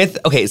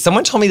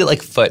 Someone told me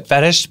that foot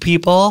fetish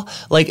people,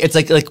 it's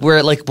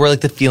where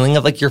the feeling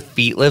of your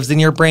feet lives in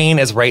your brain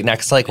is right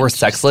next to where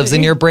sex lives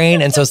in your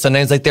brain, and so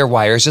sometimes their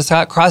wires just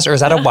got crossed, or is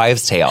that a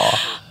wives' tale?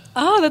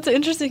 Oh, that's an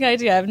interesting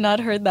idea. I've not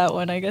heard that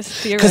one. I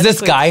guess because this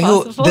guy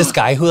who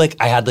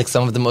I had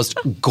some of the most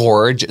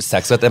gorge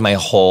sex with in my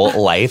whole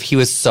life, he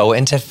was so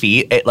into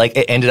feet.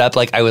 It ended up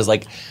I was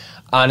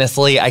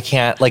honestly, I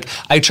can't,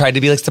 I tried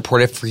to be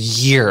supportive for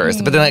years,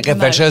 but then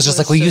eventually I was just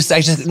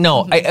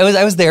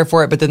I was there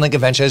for it, but then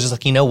eventually I was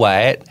just you know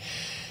what?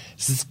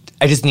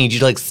 I just need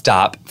you to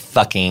stop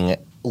fucking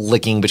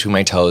licking between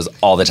my toes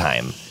all the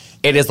time.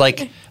 It is I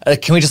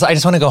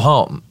just want to go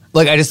home.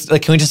 Can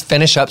we just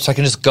finish up so I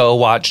can just go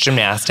watch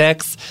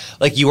gymnastics?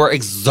 You are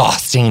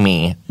exhausting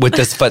me with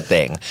this foot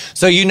thing.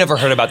 So you never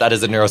heard about that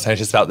as a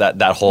neuroscientist, about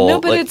that whole...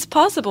 No, but it's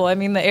possible. I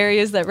mean, the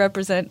areas that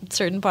represent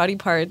certain body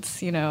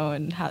parts,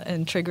 and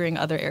triggering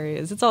other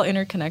areas, it's all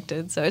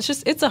interconnected. So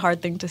it's a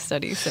hard thing to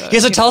study. So yeah,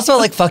 so tell us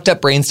about fucked up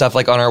brain stuff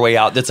on our way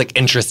out that's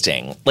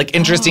interesting.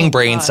 Interesting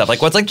brain stuff.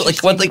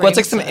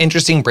 What's some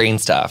interesting brain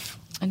stuff?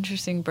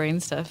 Interesting brain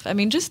stuff. I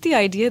mean, just the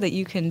idea that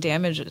you can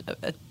damage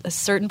a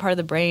certain part of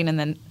the brain and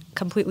then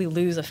completely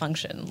lose a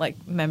function, like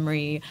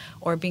memory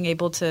or being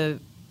able to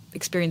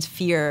experience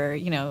fear,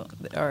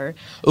 or...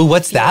 Ooh,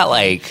 what's that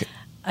like?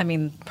 I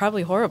mean,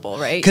 probably horrible,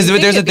 right? Because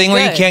there's a thing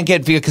where you can't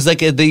get fear, because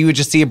you would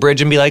just see a bridge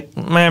and be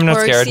I'm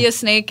not scared. Or see a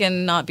snake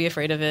and not be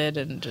afraid of it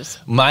and just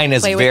Mine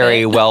is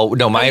very well...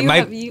 No,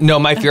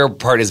 my fear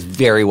part is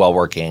very well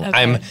working. Okay.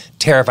 I'm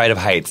terrified of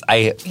heights.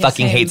 I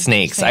fucking hate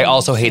snakes. I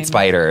also hate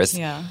spiders.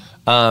 Yeah.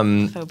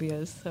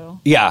 Phobias. So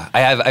yeah,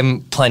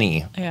 I'm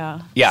plenty.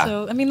 Yeah. Yeah.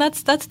 So I mean,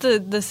 that's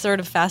the sort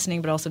of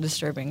fascinating but also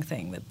disturbing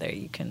thing that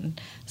you can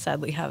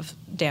sadly have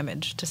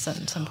damage to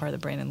some part of the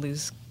brain and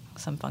lose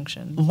some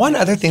function. One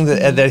other thing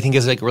that I think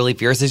is like really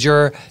fierce is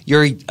you're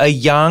a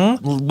young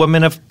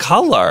woman of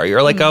color.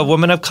 You're like a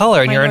woman of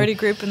color, and Minority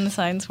group in the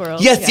science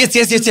world. Yes.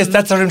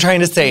 That's what I'm trying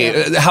to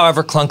say.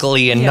 However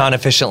clunkily and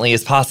non-efficiently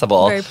as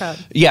possible. Very proud.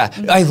 Yeah,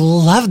 I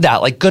love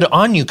that. Like, good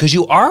on you, because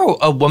you are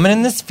a woman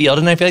in this field,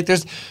 and I feel like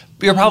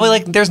you're probably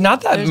like there's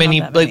not that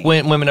many like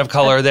women of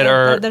color that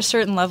are. There's a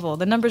certain level.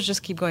 The numbers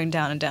just keep going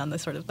down and down.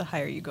 The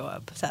higher you go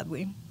up,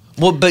 sadly.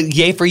 Well, but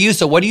yay for you.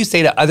 So what do you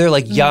say to other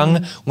like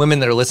young women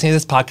that are listening to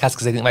this podcast?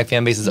 Because I think my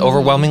fan base is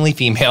overwhelmingly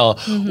female.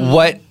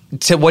 What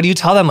do you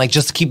tell them? Like,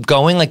 just keep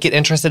going, like get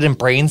interested in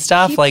brain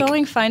stuff. Keep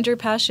going, find your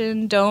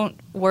passion. Don't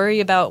worry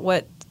about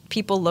what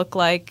people look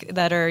like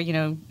that are,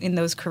 in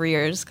those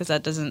careers, because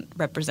that doesn't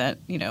represent,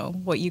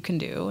 what you can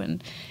do.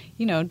 And,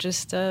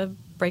 just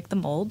break the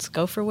molds,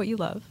 go for what you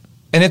love.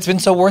 And it's been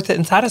so worth it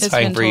and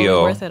satisfying for you. It's been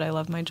totally worth it. I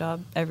love my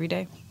job every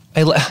day.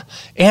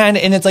 And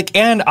it's like,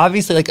 and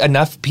obviously like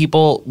enough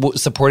people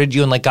supported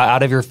you and like got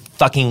out of your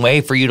fucking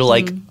way for you to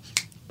like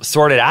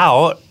sort it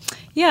out.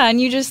 Yeah,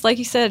 and you just, like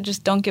you said,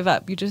 just don't give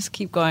up. You just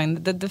keep going.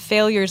 The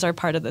failures are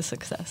part of the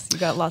success. You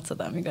got lots of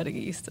them. You got to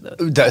get used to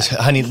those.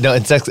 Honey, no,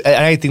 and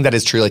I think that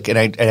is true. Like, and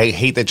I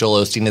hate that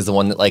Joel Osteen is the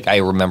one that like I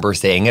remember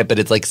saying it, but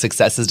it's like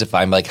success is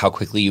defined by like how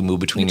quickly you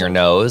move between your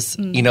no's.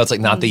 It's like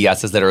not the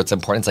yeses that are it's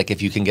important. It's like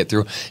if you can get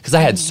through. Because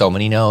I had so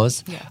many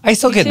no's. Yeah. I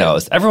still get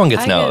no's. Everyone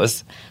gets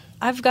no's.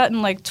 I've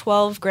gotten like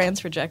 12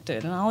 grants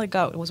rejected, and all I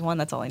got was one.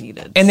 That's all I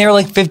needed. And they're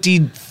like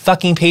 50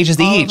 fucking pages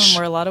all each. All of them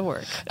were a lot of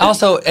work.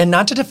 Also, and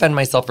not to defend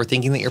myself for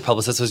thinking that your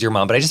publicist was your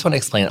mom, but I just want to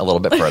explain it a little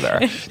bit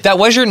further. That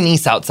was your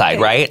niece outside,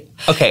 right?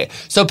 Okay,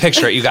 so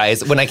picture it, you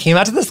guys. When I came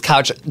out to this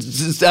couch,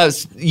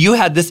 you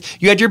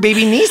had your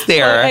baby niece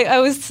there.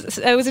 Well,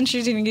 I was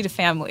introducing you to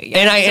family.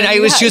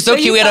 Yeah. She was so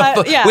cute. We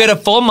had a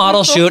full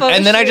model shoot,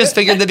 and then I just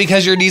figured that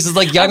because your niece is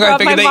like younger, I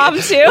figured my mom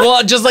too.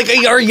 Well, just like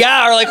or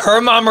like her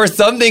mom or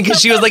something,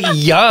 because she was like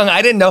young.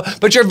 I didn't know,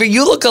 but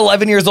you look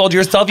 11 years old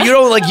yourself. You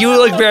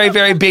look very,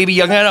 very baby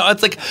young. I know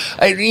it's like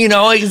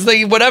it's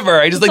like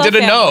whatever. I just like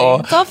didn't know.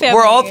 It's all family.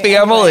 We're all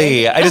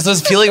family. I just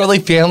was feeling really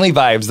family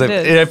vibes, and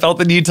I felt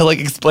the need to like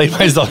explain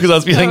myself because I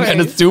was feeling kind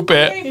of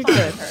stupid.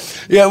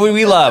 Yeah,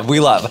 we love.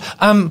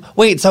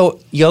 Wait, so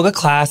yoga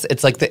class,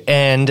 it's like the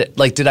end.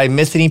 Like, did I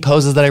miss any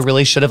poses that I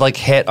really should have like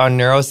hit on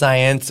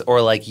neuroscience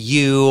or like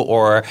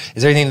or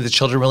is there anything that the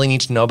children really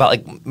need to know about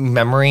like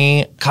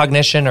memory,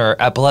 cognition, or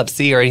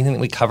epilepsy or anything that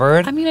we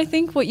covered? I mean, I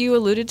think what you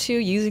alluded to,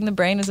 using the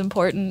brain is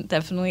important.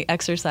 Definitely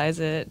exercise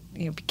it.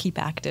 Keep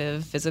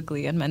active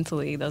physically and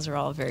mentally. Those are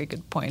all very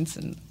good points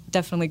and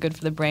definitely good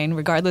for the brain,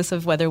 regardless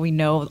of whether we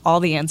know all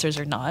the answers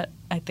or not.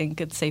 I think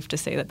it's safe to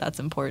say that that's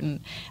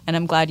important. And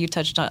I'm glad you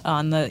touched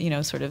on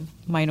the, sort of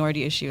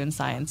minority issue in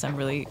science. I'm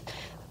really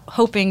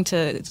hoping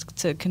to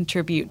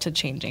contribute to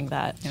changing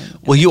that.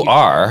 Well, you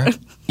are.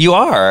 You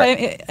are.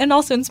 And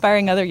also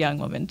inspiring other young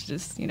women to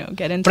just,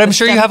 get into But I'm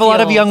sure you have a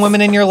lot of young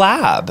women in your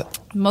lab.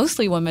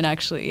 Mostly women,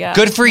 actually, yeah.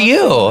 Good for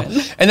you.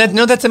 And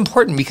that's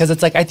important because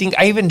it's like, I think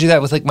I even do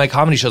that with like my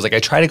comedy shows. Like I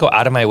try to go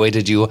out of my way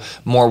to do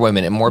more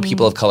women and more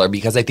people of color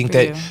because I think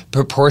that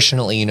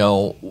proportionally,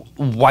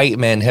 white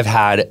men have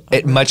had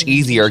it much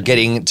easier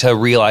getting to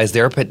realize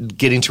their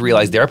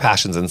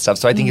passions and stuff.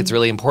 So I think it's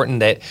really important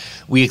that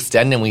we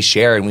extend and we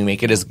share and we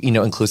make it as,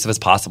 inclusive as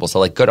possible. So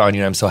like, good on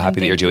you. And I'm so happy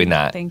that you're doing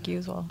that. Thank you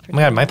as well. Oh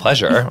my God, my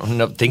pleasure.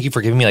 No, thank you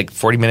for giving me like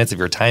 40 minutes of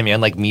your time, man.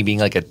 Like me being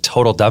like a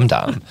total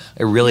dum-dum.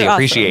 I really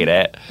appreciate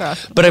it.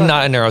 Awesome. But I'm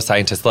not a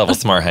neuroscientist level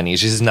smart, honey.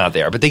 She's just not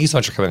there. But thank you so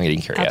much for coming and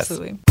getting curious.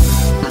 Absolutely.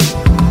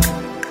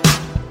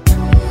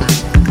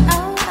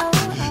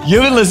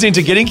 You've been listening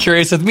to Getting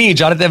Curious with me,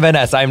 Jonathan Van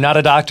Ness. I'm not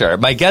a doctor.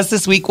 My guest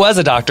this week was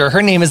a doctor.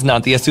 Her name is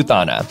Nantia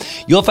Suthana.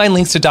 You'll find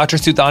links to Dr.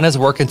 Suthana's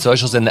work and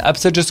socials in the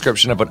episode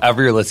description of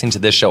whatever you're listening to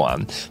this show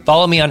on.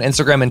 Follow me on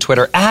Instagram and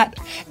Twitter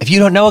If you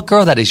don't know it,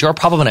 girl, that is your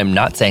problem, and I'm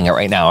not saying it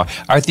right now.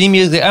 Our theme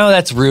music,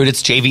 that's rude.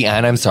 It's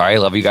JVN. I'm sorry. I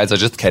love you guys. I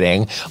was just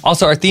kidding.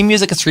 Also, our theme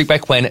music is Streak by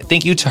Quinn.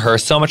 Thank you to her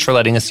so much for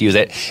letting us use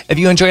it. If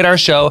you enjoyed our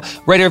show,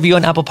 write a review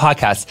on Apple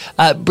Podcasts.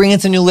 Bring in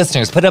some new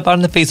listeners. Put it up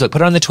on the Facebook.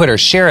 Put it on the Twitter.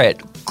 Share it.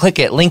 Click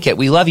it. Link it.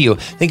 We love you.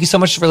 Thank you so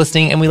much for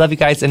listening, and we love you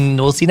guys, and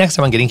we'll see you next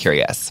time on Getting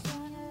Curious.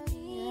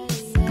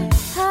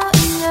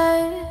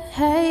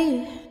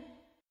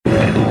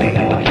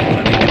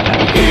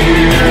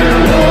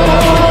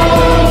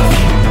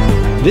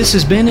 This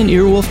has been an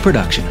Earwolf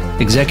production,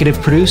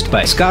 executive produced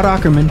by Scott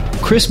Aukerman,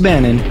 Chris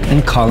Bannon,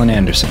 and Colin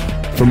Anderson.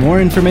 For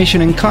more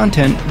information and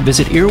content,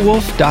 visit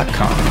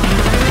earwolf.com.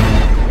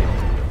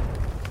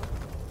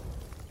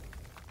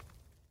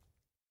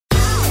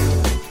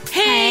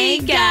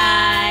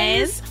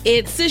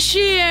 It's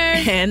Sashir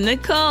and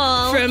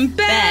Nicole from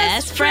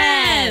Best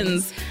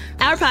Friends.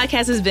 Our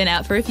podcast has been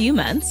out for a few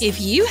months.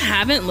 If you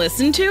haven't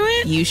listened to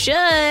it, you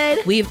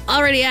should. We've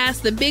already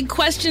asked the big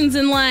questions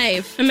in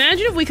life.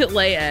 Imagine if we could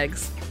lay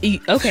eggs.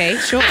 Okay,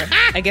 sure.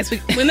 I guess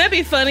wouldn't that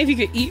be funny if you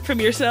could eat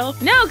from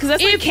yourself? No, because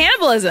that's like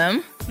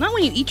cannibalism. Not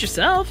when you eat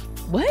yourself.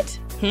 What?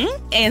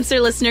 Answer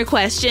listener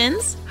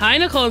questions. Hi,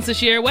 Nicole and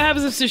Sashir. What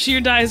happens if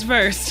Sashir dies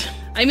first?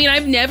 I mean,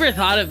 I've never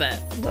thought of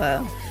that.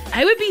 Well,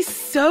 I would be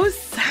so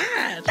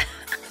sad.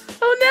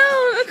 Oh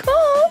no,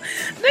 Nicole.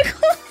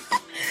 No.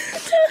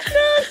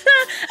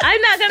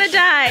 I'm not gonna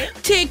die.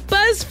 Take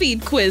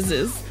BuzzFeed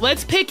quizzes.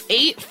 Let's pick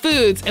 8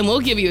 foods and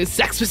we'll give you a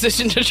sex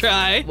position to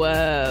try.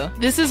 Whoa.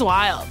 This is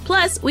wild.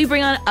 Plus, we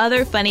bring on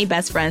other funny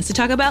best friends to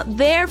talk about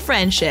their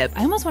friendship.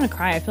 I almost want to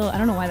cry. I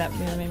don't know why that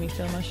really made me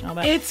feel emotional,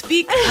 but It's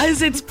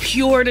because it's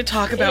pure to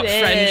talk about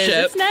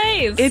friendship. It's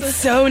nice. It's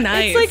so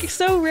nice. It's like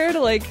so rare to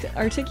like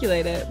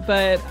articulate it,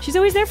 but she's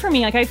always there for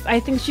me. Like I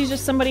think she's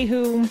just somebody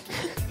who.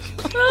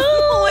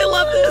 Oh, I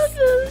love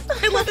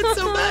this. I love it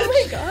so much.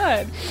 Oh my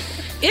god.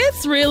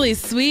 It's really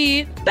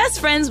sweet. Best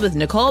Friends with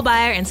Nicole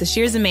Byer and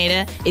Sashir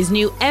Zameda is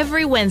new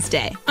every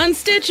Wednesday. On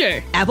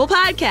Stitcher, Apple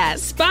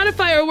Podcasts.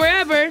 Spotify, or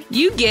wherever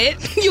You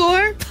get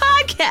your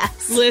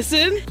podcasts.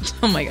 listen.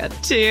 Oh my god,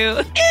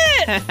 too.